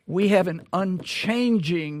 we have an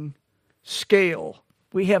unchanging scale.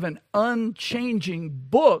 We have an unchanging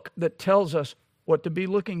book that tells us what to be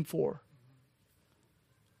looking for.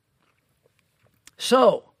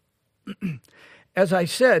 So, as I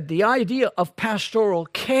said, the idea of pastoral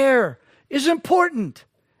care is important.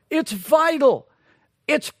 It's vital.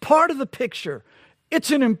 It's part of the picture.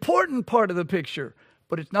 It's an important part of the picture,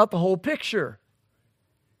 but it's not the whole picture.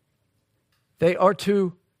 They are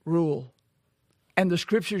to rule. And the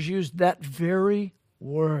scriptures use that very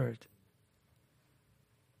word.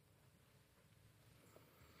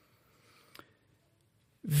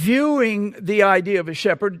 Viewing the idea of a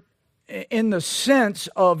shepherd in the sense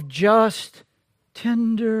of just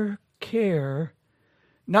tender care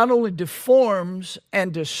not only deforms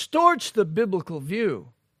and distorts the biblical view,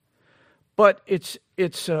 but it's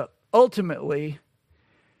ultimately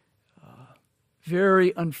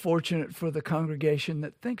very unfortunate for the congregation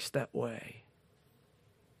that thinks that way.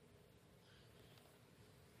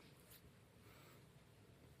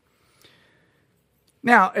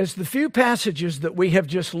 Now, as the few passages that we have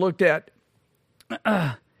just looked at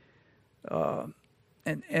and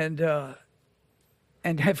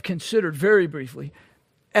have considered very briefly,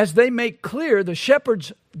 as they make clear, the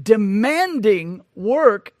shepherd's demanding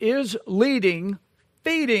work is leading,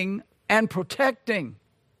 feeding, and protecting.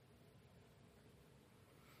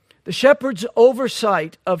 The shepherd's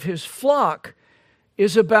oversight of his flock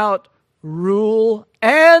is about rule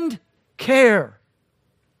and care.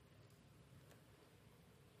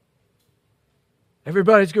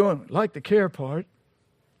 Everybody's going, like the care part.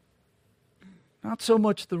 Not so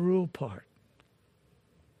much the rule part.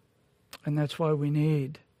 And that's why we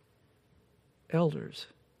need elders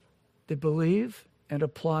that believe and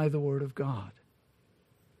apply the Word of God.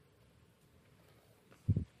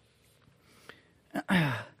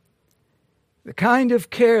 The kind of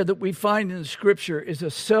care that we find in Scripture is a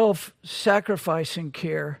self-sacrificing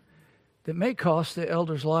care that may cost the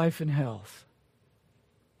elder's life and health.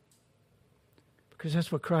 Because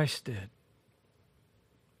that's what Christ did.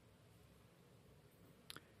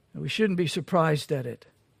 And we shouldn't be surprised at it.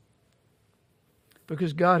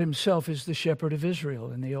 Because God Himself is the shepherd of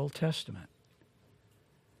Israel in the Old Testament.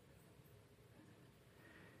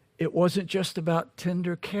 It wasn't just about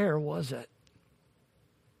tender care, was it?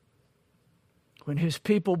 When His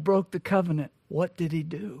people broke the covenant, what did He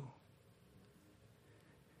do?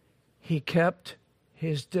 He kept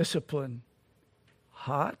His discipline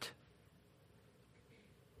hot.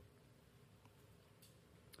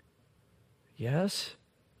 Yes?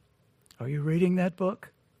 Are you reading that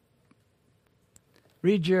book?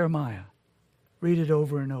 Read Jeremiah. Read it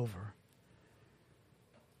over and over.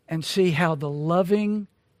 And see how the loving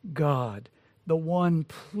God, the one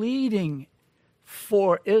pleading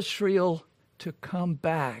for Israel to come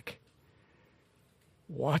back,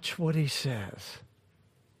 watch what He says.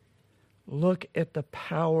 Look at the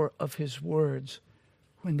power of His words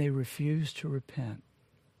when they refuse to repent.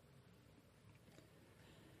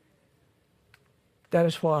 That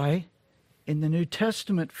is why in the New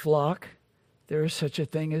Testament flock, there is such a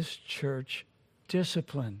thing as church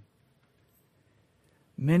discipline.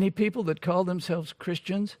 Many people that call themselves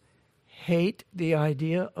Christians hate the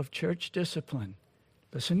idea of church discipline.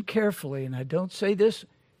 Listen carefully, and I don't say this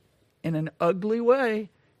in an ugly way.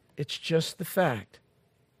 It's just the fact.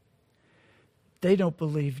 They don't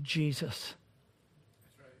believe Jesus.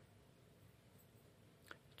 That's right.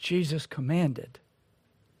 Jesus commanded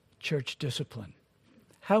church discipline.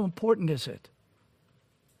 How important is it?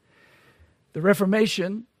 The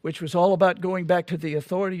Reformation, which was all about going back to the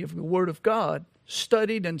authority of the Word of God,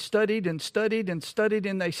 studied and studied and studied and studied,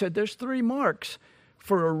 and they said there's 3 marks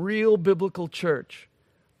for a real biblical church.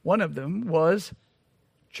 One of them was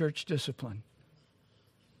church discipline.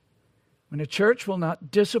 When a church will not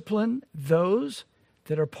discipline those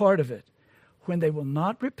that are part of it, when they will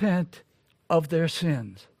not repent of their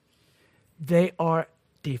sins, they are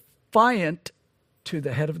defiant to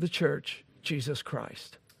the head of the church, Jesus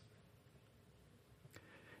Christ.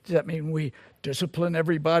 Does that mean we discipline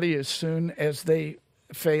everybody as soon as they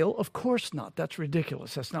fail? Of course not. That's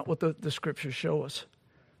ridiculous. That's not what the Scriptures show us.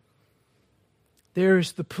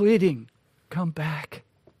 There's the pleading, come back.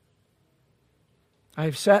 I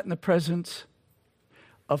have sat in the presence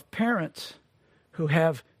of parents who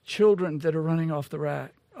have children that are running off the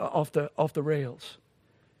rails.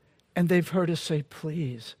 And they've heard us say,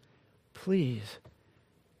 please, please,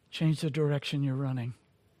 change the direction you're running.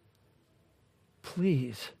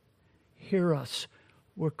 Please, hear us.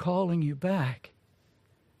 We're calling you back.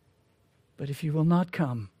 But if you will not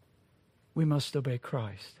come, we must obey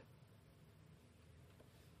Christ.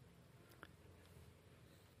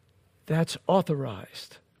 That's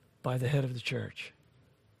authorized by the head of the church.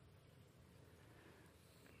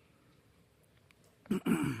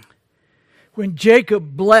 When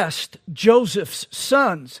Jacob blessed Joseph's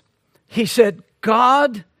sons, he said,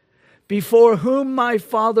 God, before whom my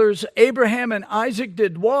fathers Abraham and Isaac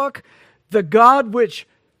did walk, the God which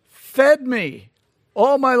fed me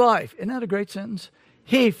all my life. Isn't that a great sentence?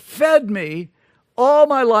 He fed me all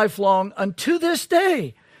my life long unto this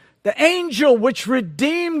day. The angel which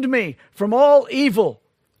redeemed me from all evil,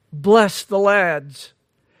 bless the lads.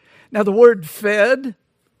 Now the word fed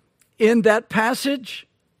in that passage,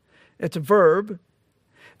 it's a verb.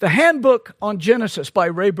 The Handbook on Genesis by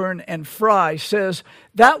Rayburn and Fry says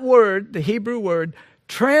that word, the Hebrew word,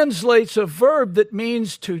 translates a verb that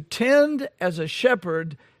means to tend as a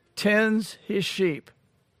shepherd tends his sheep.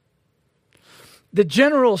 The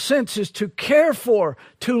general sense is to care for,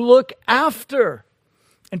 to look after.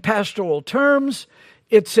 In pastoral terms,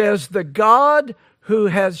 it says, the God who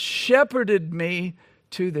has shepherded me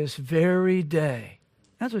to this very day.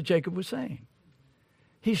 That's what Jacob was saying.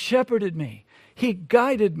 He shepherded me. He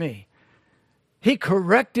guided me. He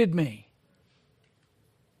corrected me.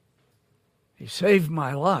 He saved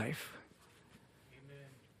my life. Amen.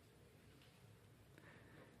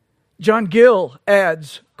 John Gill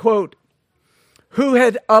adds, quote, who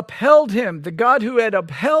had upheld him, the God who had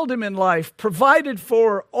upheld him in life, provided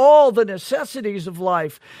for all the necessities of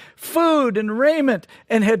life, food and raiment,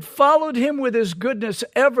 and had followed him with his goodness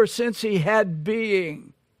ever since he had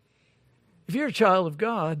being. If you're a child of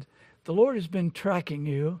God, the Lord has been tracking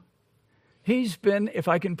you. He's been, if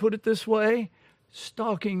I can put it this way,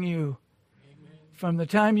 stalking you. Amen. From the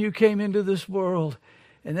time you came into this world.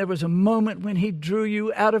 And there was a moment when He drew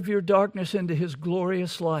you out of your darkness into His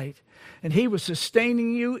glorious light. And He was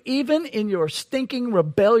sustaining you even in your stinking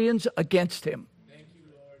rebellions against Him. Thank you,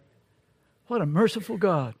 Lord. What a merciful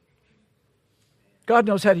God. God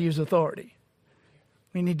knows how to use authority.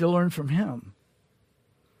 We need to learn from Him.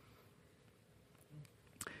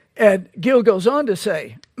 And Gill goes on to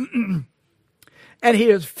say, and He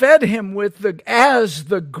has fed him as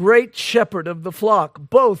the great shepherd of the flock,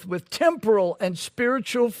 both with temporal and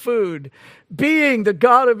spiritual food, being the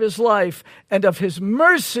God of his life and of his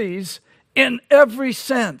mercies in every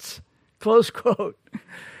sense. Close quote.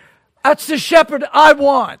 That's the shepherd I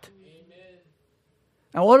want. Amen.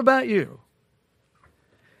 Now, what about you?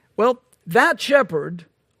 Well, that shepherd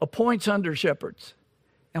appoints under shepherds.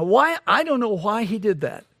 Now, why? I don't know why He did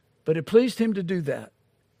that, but it pleased Him to do that.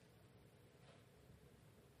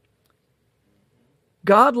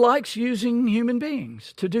 God likes using human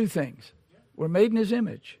beings to do things. We're made in His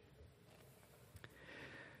image.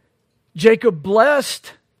 Jacob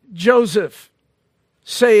blessed Joseph,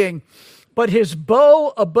 saying, but his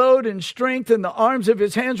bow abode in strength, and the arms of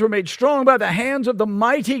his hands were made strong by the hands of the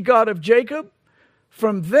mighty God of Jacob.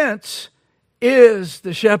 From thence is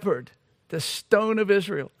the shepherd, the stone of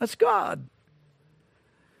Israel. That's God.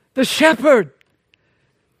 The shepherd.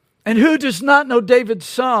 And who does not know David's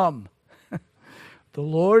psalm? The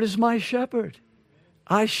Lord is my shepherd.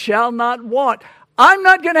 I shall not want. I'm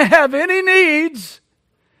not going to have any needs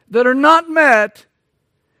that are not met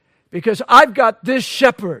because I've got this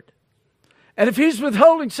shepherd. And if He's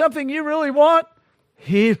withholding something you really want,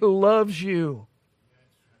 He loves you.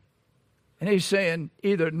 And He's saying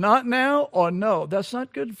either not now or no. That's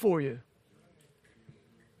not good for you.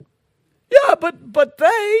 Yeah, but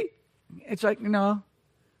they. It's like, no,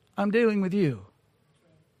 I'm dealing with you.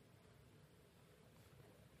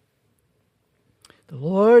 The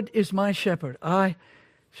Lord is my shepherd. I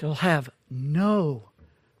shall have no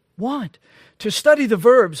want. To study the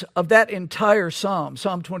verbs of that entire psalm,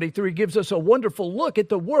 Psalm 23, gives us a wonderful look at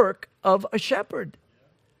the work of a shepherd.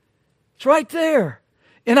 It's right there.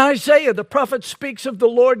 In Isaiah, the prophet speaks of the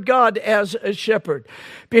Lord God as a shepherd.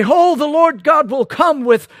 Behold, the Lord God will come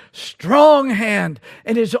with strong hand,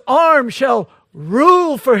 and His arm shall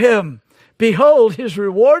rule for Him. Behold, His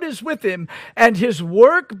reward is with Him, and His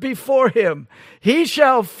work before Him. He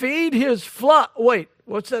shall feed His flock. Wait,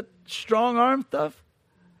 what's that strong arm stuff?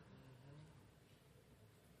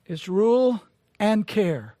 It's rule and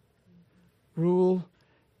care. Rule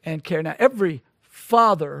and care. Now, every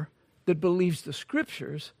father that believes the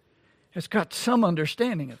Scriptures has got some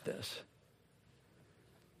understanding of this.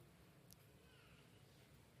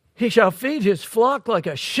 He shall feed His flock like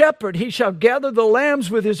a shepherd. He shall gather the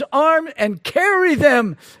lambs with His arm and carry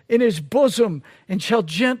them in His bosom, and shall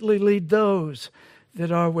gently lead those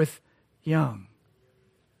that are with young.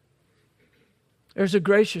 There's a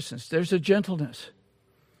graciousness, there's a gentleness,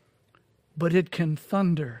 but it can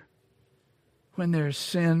thunder when there's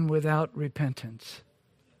sin without repentance.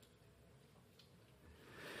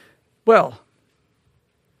 Well,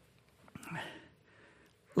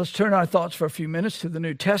 let's turn our thoughts for a few minutes to the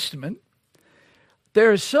New Testament.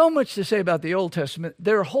 There is so much to say about the Old Testament.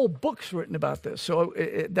 There are whole books written about this, so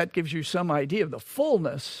that gives you some idea of the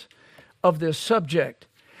fullness of this subject.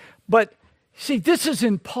 But see, this is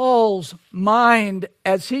in Paul's mind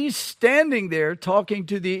as he's standing there talking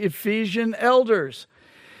to the Ephesian elders.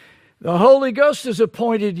 The Holy Ghost has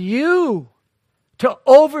appointed you to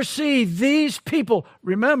oversee these people.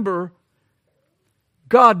 Remember,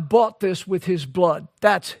 God bought this with His blood.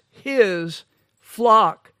 That's His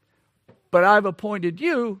flock. But I've appointed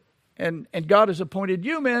you, and God has appointed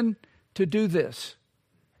you men to do this.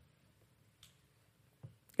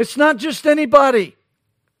 It's not just anybody.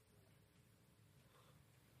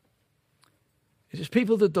 It is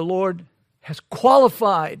people that the Lord has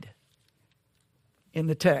qualified in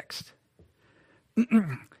the text.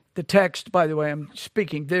 The text, by the way, I'm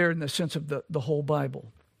speaking there in the sense of the whole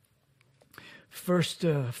Bible. First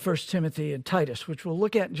Timothy and Titus, which we'll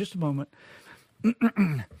look at in just a moment.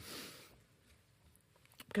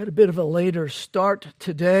 Got a bit of a later start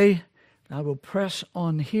today. I will press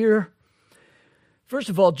on here. First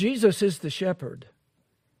of all, Jesus is the shepherd.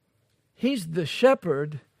 He's the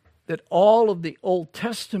shepherd that all of the Old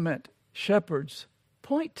Testament shepherds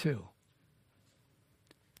point to.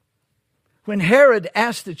 When Herod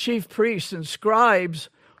asked the chief priests and scribes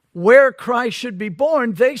where Christ should be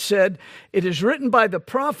born, they said, "It is written by the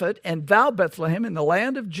prophet, and thou, Bethlehem, in the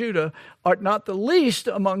land of Judah, art not the least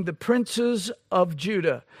among the princes of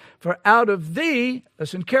Judah. For out of thee,"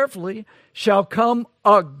 listen carefully, "shall come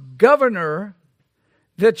a governor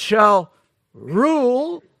that shall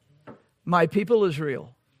rule My people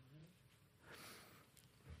Israel.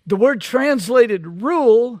 The word translated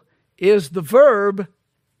rule is the verb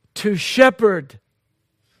to shepherd.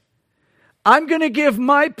 I'm going to give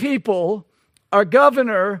my people a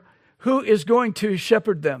governor who is going to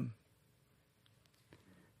shepherd them.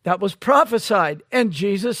 That was prophesied. And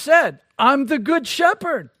Jesus said, I'm the good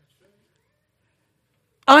shepherd.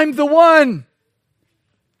 I'm the one.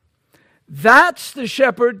 That's the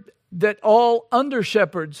shepherd that all under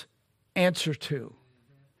shepherds answer to.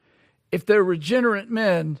 If they're regenerate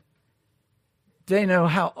men, they know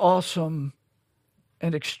how awesome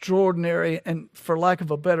and extraordinary and, for lack of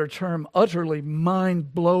a better term, utterly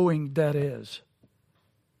mind-blowing that is.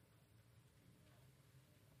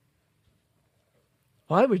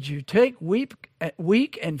 Why would you take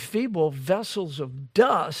weak and feeble vessels of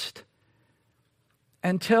dust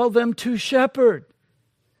and tell them to shepherd?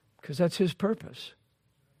 Because that's his purpose.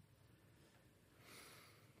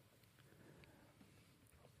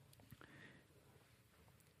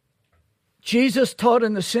 Jesus taught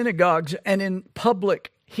in the synagogues and in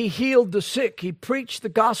public. He healed the sick. He preached the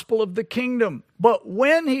gospel of the kingdom. But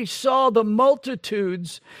when he saw the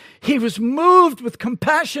multitudes, he was moved with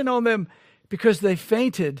compassion on them because they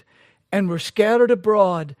fainted and were scattered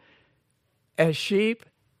abroad as sheep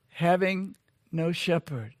having no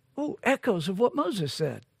shepherd. Oh, echoes of what Moses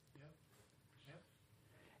said.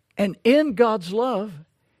 And in God's love,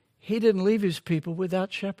 he didn't leave his people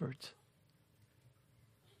without shepherds.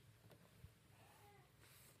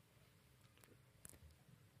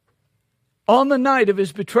 On the night of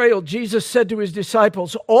his betrayal, Jesus said to his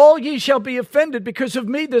disciples, all ye shall be offended because of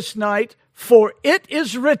me this night, for it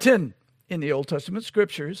is written in the Old Testament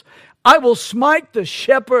scriptures, I will smite the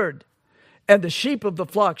shepherd, and the sheep of the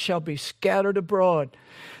flock shall be scattered abroad.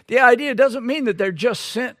 The idea doesn't mean that they're just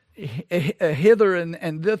sent hither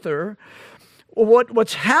and thither.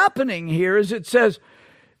 What's happening here is it says,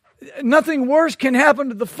 nothing worse can happen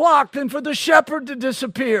to the flock than for the shepherd to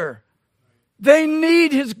disappear. They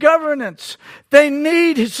need his governance. They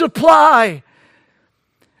need his supply.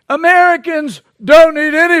 Americans don't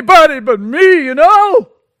need anybody but me, you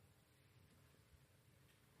know.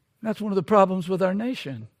 That's one of the problems with our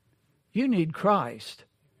nation. You need Christ.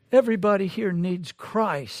 Everybody here needs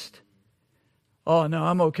Christ. Oh, no,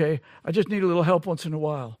 I'm okay. I just need a little help once in a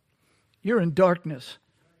while. You're in darkness.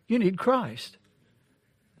 You need Christ.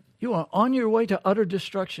 You are on your way to utter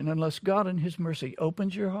destruction unless God in his mercy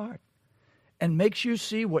opens your heart and makes you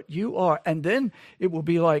see what you are. And then it will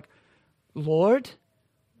be like, Lord,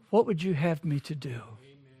 what would you have me to do?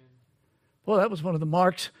 Amen. Well, that was one of the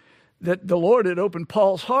marks that the Lord had opened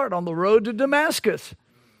Paul's heart on the road to Damascus.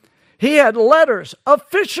 He had letters,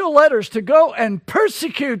 official letters, to go and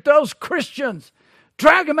persecute those Christians,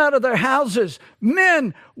 drag them out of their houses,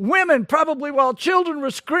 men, women, probably while children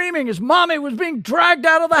were screaming as mommy was being dragged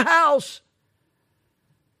out of the house.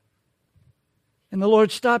 And the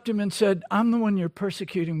Lord stopped him and said, I'm the one you're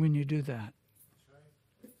persecuting when you do that.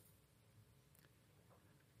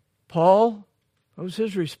 Paul, what was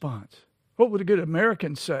his response? What would a good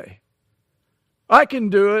American say? I can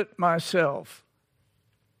do it myself.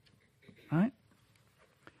 Right?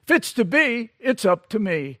 If it's to be, it's up to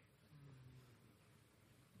me.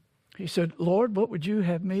 He said, Lord, what would you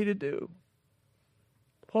have me to do?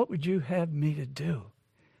 What would you have me to do?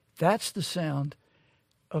 That's the sound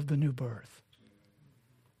of the new birth.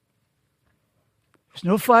 There's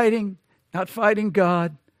no fighting, not fighting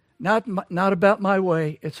God, not about my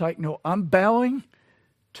way. It's like, no, I'm bowing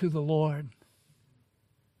to the Lord.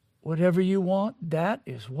 Whatever you want, that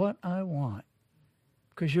is what I want.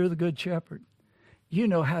 Because you're the good shepherd. You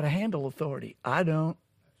know how to handle authority. I don't.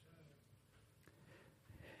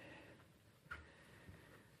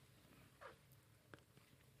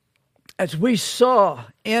 As we saw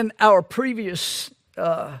in our previous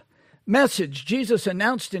message, Jesus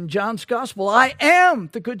announced in John's Gospel, I am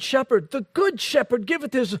the good shepherd. The good shepherd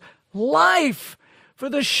giveth his life for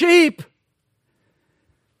the sheep.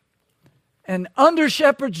 And under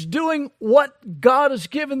shepherds doing what God has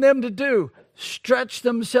given them to do, stretch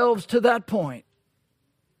themselves to that point.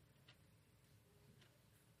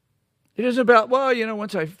 It isn't about, well, you know,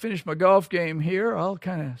 once I finish my golf game here, I'll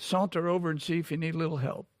kind of saunter over and see if you need a little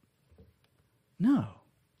help. No.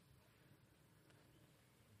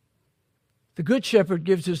 The good shepherd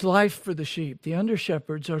gives his life for the sheep. The under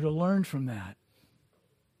shepherds are to learn from that.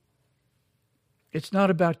 It's not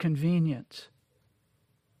about convenience.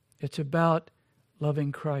 It's about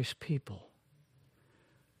loving Christ's people.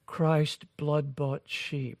 Christ blood-bought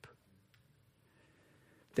sheep.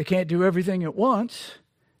 They can't do everything at once.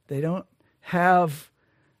 They don't have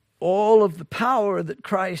all of the power that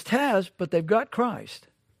Christ has, but they've got Christ.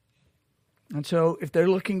 And so if they're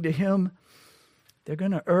looking to Him, they're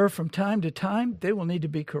going to err from time to time. They will need to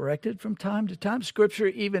be corrected from time to time. Scripture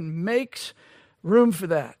even makes room for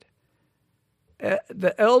that.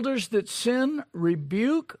 The elders that sin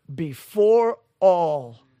rebuke before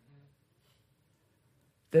all,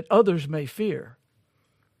 that others may fear.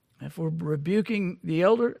 If we're rebuking the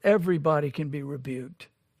elder, everybody can be rebuked.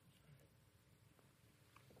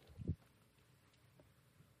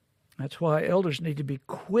 That's why elders need to be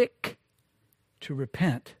quick to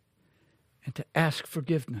repent and to ask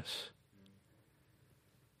forgiveness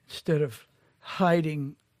instead of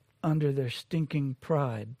hiding under their stinking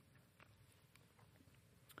pride.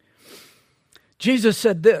 Jesus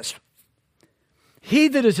said this, "He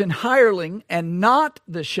that is an hireling and not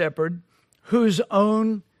the shepherd, whose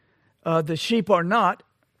own the sheep are not,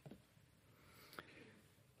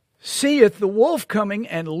 seeth the wolf coming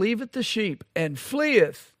and leaveth the sheep, and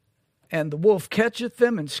fleeth, and the wolf catcheth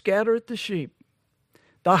them and scattereth the sheep.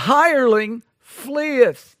 The hireling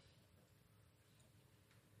fleeth,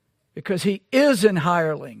 because he is an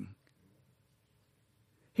hireling."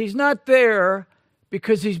 He's not there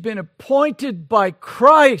because he's been appointed by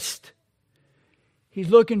Christ. He's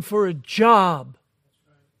looking for a job.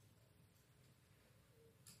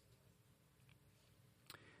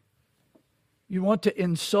 You want to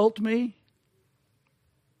insult me?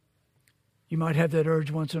 You might have that urge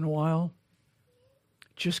once in a while.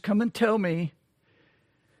 Just come and tell me,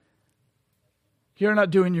 "You're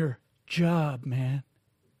not doing your job, man."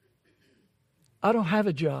 I don't have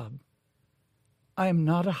a job. I am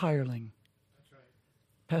not a hireling. That's right.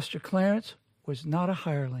 Pastor Clarence was not a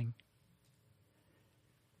hireling.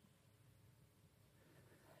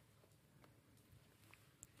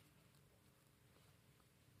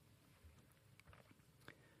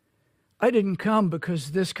 I didn't come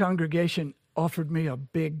because this congregation offered me a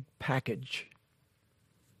big package.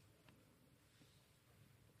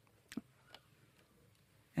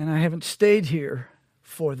 And I haven't stayed here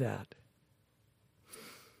for that.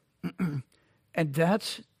 And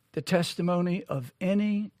that's the testimony of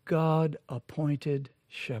any God-appointed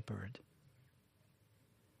shepherd.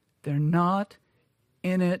 They're not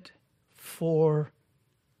in it for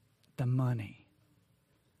the money.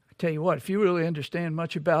 I tell you what, if you really understand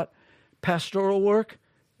much about pastoral work,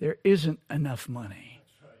 there isn't enough money.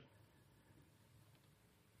 That's right.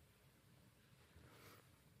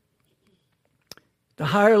 The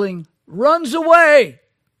hireling runs away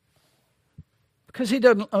because he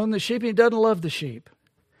doesn't own the sheep and he doesn't love the sheep.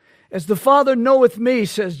 "As the Father knoweth me,"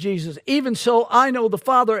 says Jesus, "even so I know the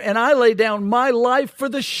Father, and I lay down my life for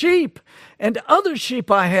the sheep. And other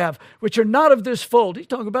sheep I have, which are not of this fold." He's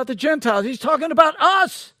talking about the Gentiles. He's talking about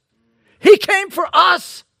us. He came for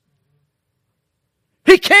us.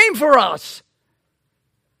 He came for us.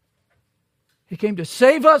 He came to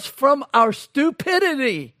save us from our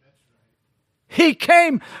stupidity. He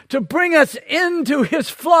came to bring us into His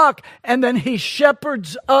flock, and then He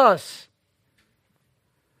shepherds us.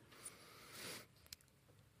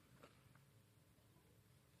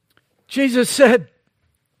 Jesus said,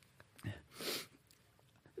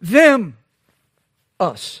 "Them,"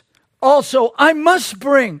 us, "also I must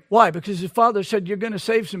bring." Why? Because His Father said, you're going to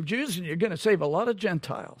save some Jews and you're going to save a lot of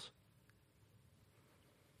Gentiles.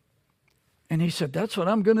 And He said, that's what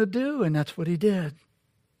I'm going to do. And that's what He did.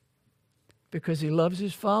 Because He loves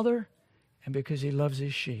His Father and because He loves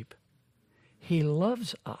His sheep. He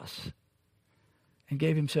loves us and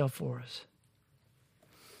gave Himself for us.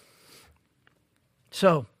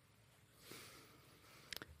 So,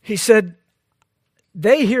 He said,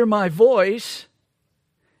 "They hear my voice,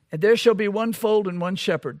 and there shall be one fold and one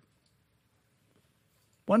shepherd."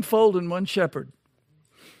 One fold and one shepherd.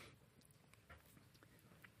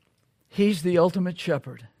 He's the ultimate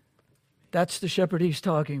shepherd. That's the shepherd He's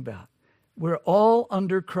talking about. We're all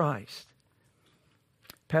under Christ.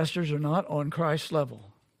 Pastors are not on Christ's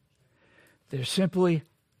level. They're simply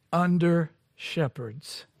under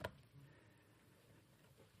shepherds.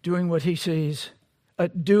 Doing what He sees,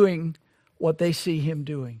 doing what they see Him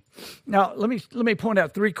doing. Now, let me point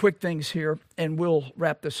out three quick things here, and we'll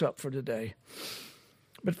wrap this up for today.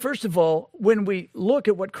 But first of all, when we look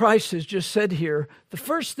at what Christ has just said here, the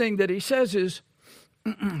first thing that He says is,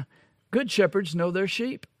 good shepherds know their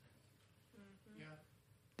sheep. Yeah.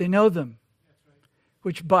 They know them. That's right.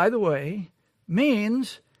 Which, by the way,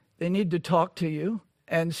 means they need to talk to you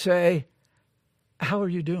and say, "How are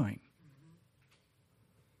you doing?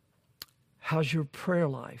 How's your prayer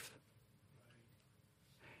life?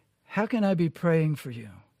 How can I be praying for you?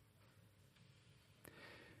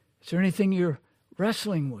 Is there anything you're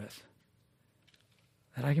wrestling with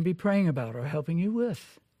that I can be praying about or helping you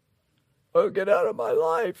with?" "Oh, get out of my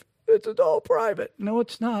life. It's all private. No,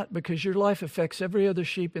 it's not, because your life affects every other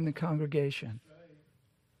sheep in the congregation.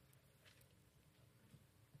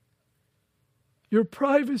 Your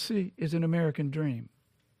privacy is an American dream.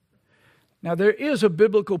 Now, there is a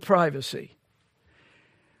biblical privacy,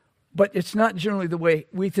 but it's not generally the way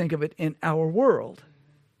we think of it in our world.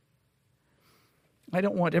 I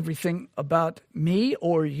don't want everything about me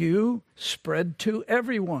or you spread to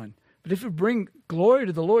everyone. But if you bring glory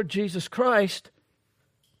to the Lord Jesus Christ,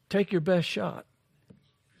 take your best shot.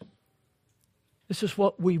 This is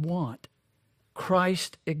what we want.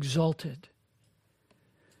 Christ exalted.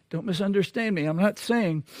 Don't misunderstand me. I'm not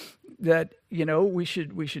saying that, we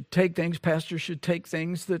should take things, pastors should take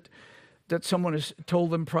things that someone has told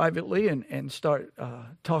them privately and start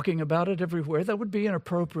talking about it everywhere. That would be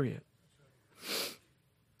inappropriate.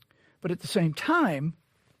 But at the same time,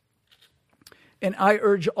 and I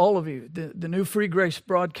urge all of you, the new Free Grace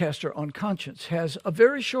broadcaster on conscience has a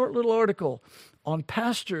very short little article on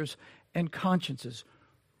pastors and consciences.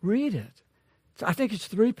 Read it. I think it's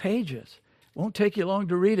 3 pages. Won't take you long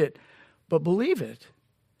to read it, but believe it.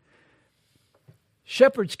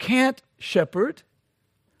 Shepherds can't shepherd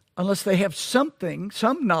unless they have some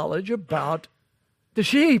knowledge about the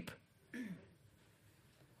sheep.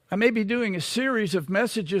 I may be doing a series of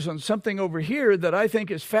messages on something over here that I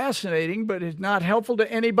think is fascinating, but is not helpful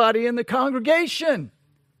to anybody in the congregation.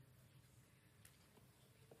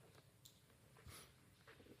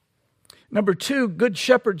 Number 2, good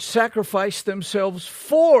shepherds sacrifice themselves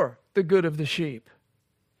for the good of the sheep.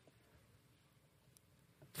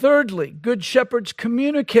 Thirdly, good shepherds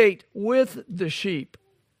communicate with the sheep.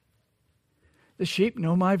 The sheep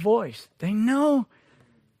know my voice. They know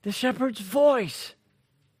the shepherd's voice.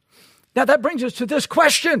 Now that brings us to this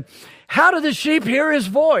question. How do the sheep hear his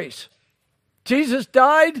voice? Jesus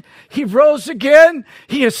died. He rose again.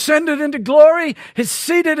 He ascended into glory. He's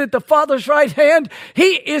seated at the Father's right hand.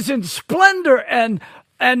 He is in splendor and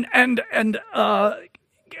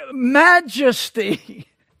majesty.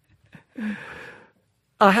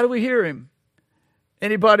 How do we hear him?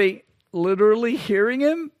 Anybody literally hearing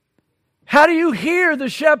him? How do you hear the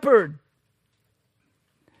shepherd?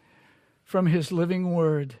 From his living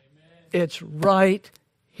word. It's right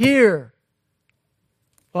here.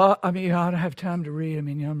 Well, I don't have time to read.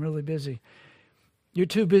 I'm really busy. You're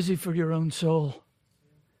too busy for your own soul.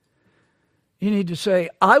 You need to say,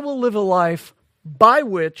 I will live a life by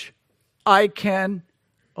which I can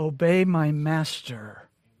obey my master.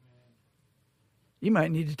 You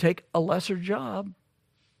might need to take a lesser job.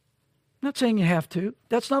 I'm not saying you have to.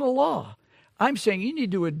 That's not a law. I'm saying you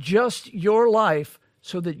need to adjust your life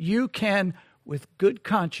so that you can, with good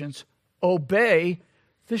conscience, obey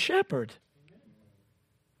the shepherd.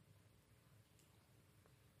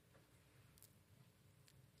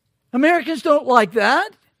 Americans don't like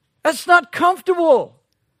that. That's not comfortable.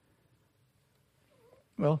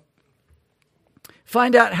 Well,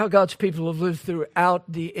 find out how God's people have lived throughout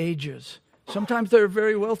the ages. Sometimes they're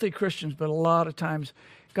very wealthy Christians, but a lot of times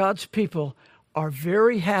God's people are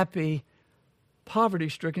very happy,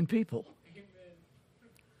 poverty-stricken people.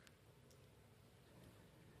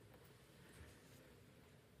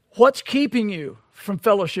 What's keeping you from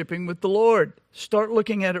fellowshipping with the Lord? Start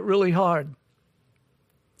looking at it really hard.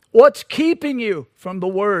 What's keeping you from the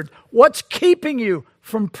Word? What's keeping you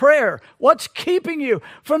from prayer? What's keeping you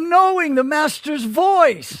from knowing the Master's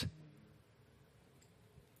voice?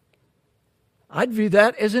 I'd view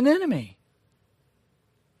that as an enemy.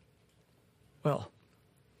 Well,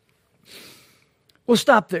 we'll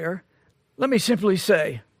stop there. Let me simply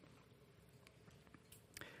say,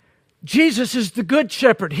 Jesus is the good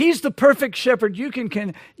shepherd. He's the perfect shepherd. You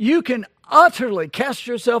can utterly cast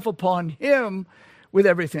yourself upon him with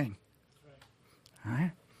everything. All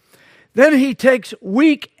right? Then he takes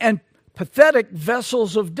weak and pathetic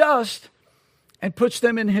vessels of dust and puts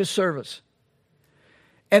them in his service.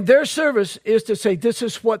 And their service is to say, this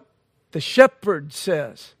is what the shepherd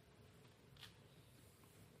says.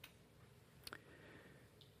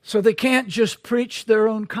 So they can't just preach their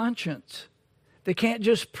own conscience. They can't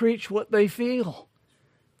just preach what they feel.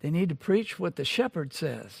 They need to preach what the shepherd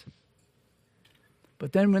says.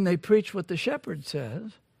 But then when they preach what the shepherd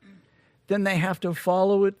says, then they have to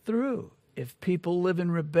follow it through. If people live in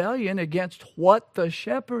rebellion against what the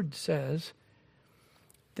shepherd says,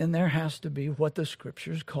 then there has to be what the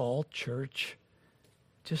scriptures call church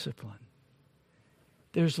discipline.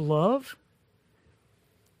 There's love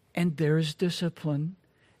and there's discipline.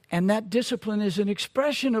 And that discipline is an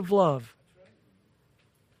expression of love.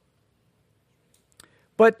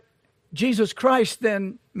 But Jesus Christ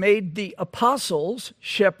then made the apostles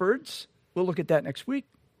shepherds. We'll look at that next week.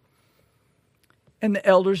 And the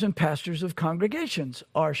elders and pastors of congregations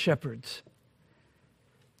are shepherds.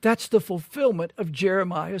 That's the fulfillment of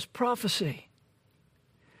Jeremiah's prophecy.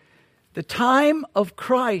 The time of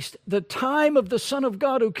Christ, the time of the Son of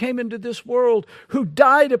God who came into this world, who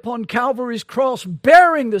died upon Calvary's cross,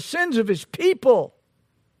 bearing the sins of his people.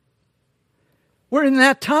 We're in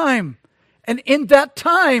that time. And in that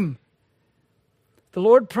time, the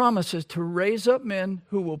Lord promises to raise up men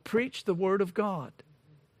who will preach the Word of God.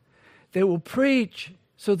 They will preach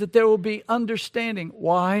so that there will be understanding.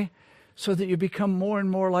 Why? So that you become more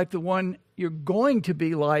and more like the one you're going to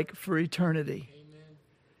be like for eternity. Amen.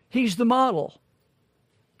 He's the model.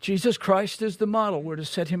 Jesus Christ is the model. We're to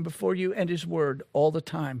set him before you and his word all the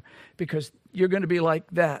time because you're going to be like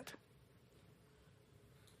that.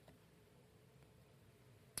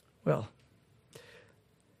 Well,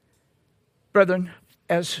 brethren,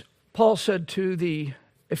 as Paul said to the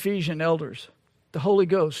Ephesian elders, the Holy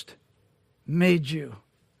Ghost made you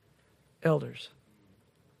elders.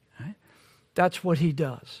 Right? That's what he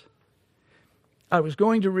does. I was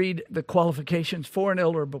going to read the qualifications for an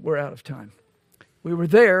elder, but we're out of time. We were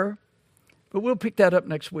there, but we'll pick that up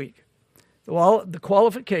next week. The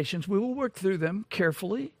qualifications, we will work through them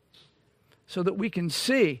carefully so that we can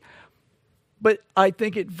see. But I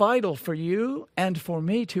think it vital for you and for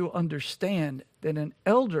me to understand that an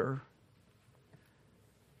elder,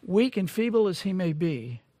 weak and feeble as he may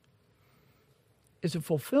be, is a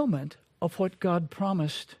fulfillment of what God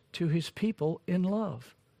promised to his people in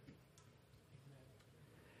love.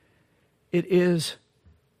 It is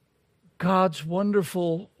God's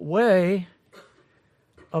wonderful way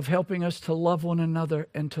of helping us to love one another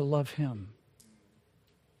and to love him.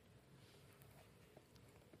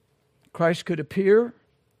 Christ could appear,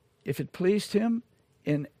 if it pleased him,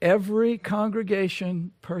 in every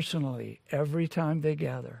congregation personally, every time they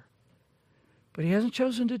gather. But he hasn't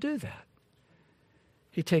chosen to do that.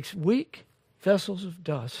 He takes weak vessels of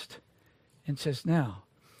dust and says, now,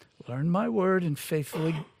 learn my word and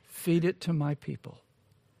faithfully feed it to my people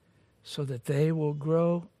so that they will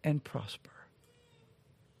grow and prosper.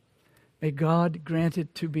 May God grant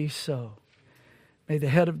it to be so. May the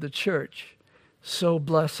head of the church so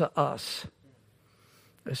bless us,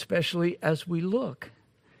 especially as we look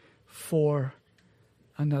for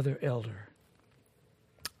another elder.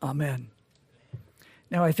 Amen.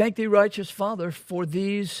 Now I thank thee, righteous Father, for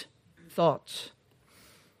these thoughts.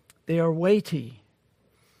 They are weighty.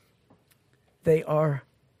 They are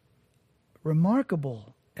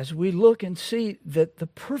remarkable as we look and see that the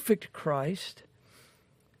perfect Christ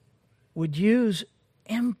would use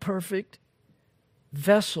imperfect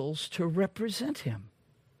vessels to represent him.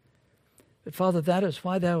 But Father, that is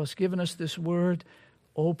why thou hast given us this word.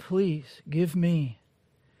 Oh, please give me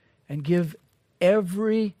and give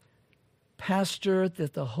every pastor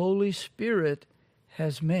that the Holy Spirit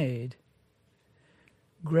has made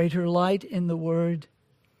greater light in the word,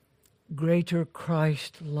 greater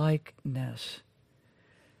Christ-likeness,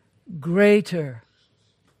 greater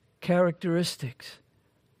characteristics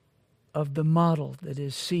of the model that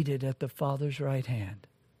is seated at the Father's right hand.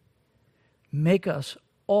 Make us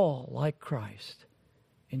all like Christ.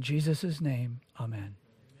 In Jesus' name, amen.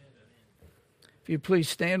 If you please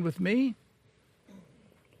stand with me.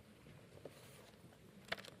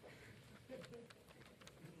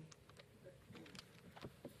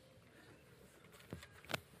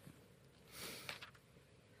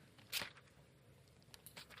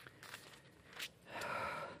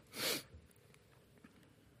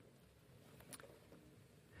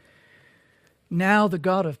 Now the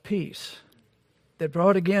God of peace, that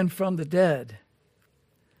brought again from the dead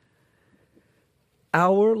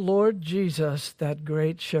our Lord Jesus, that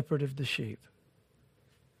great shepherd of the sheep,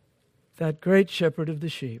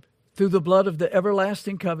 through the blood of the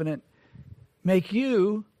everlasting covenant, make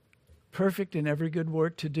you perfect in every good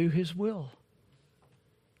work to do his will.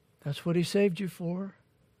 That's what he saved you for.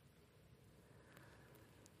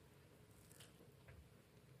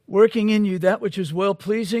 Working in you that which is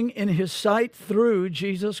well-pleasing in his sight through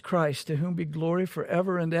Jesus Christ, to whom be glory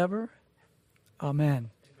forever and ever. Amen.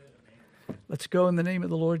 Let's go in the name of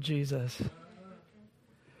the Lord Jesus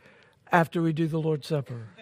after we do the Lord's Supper.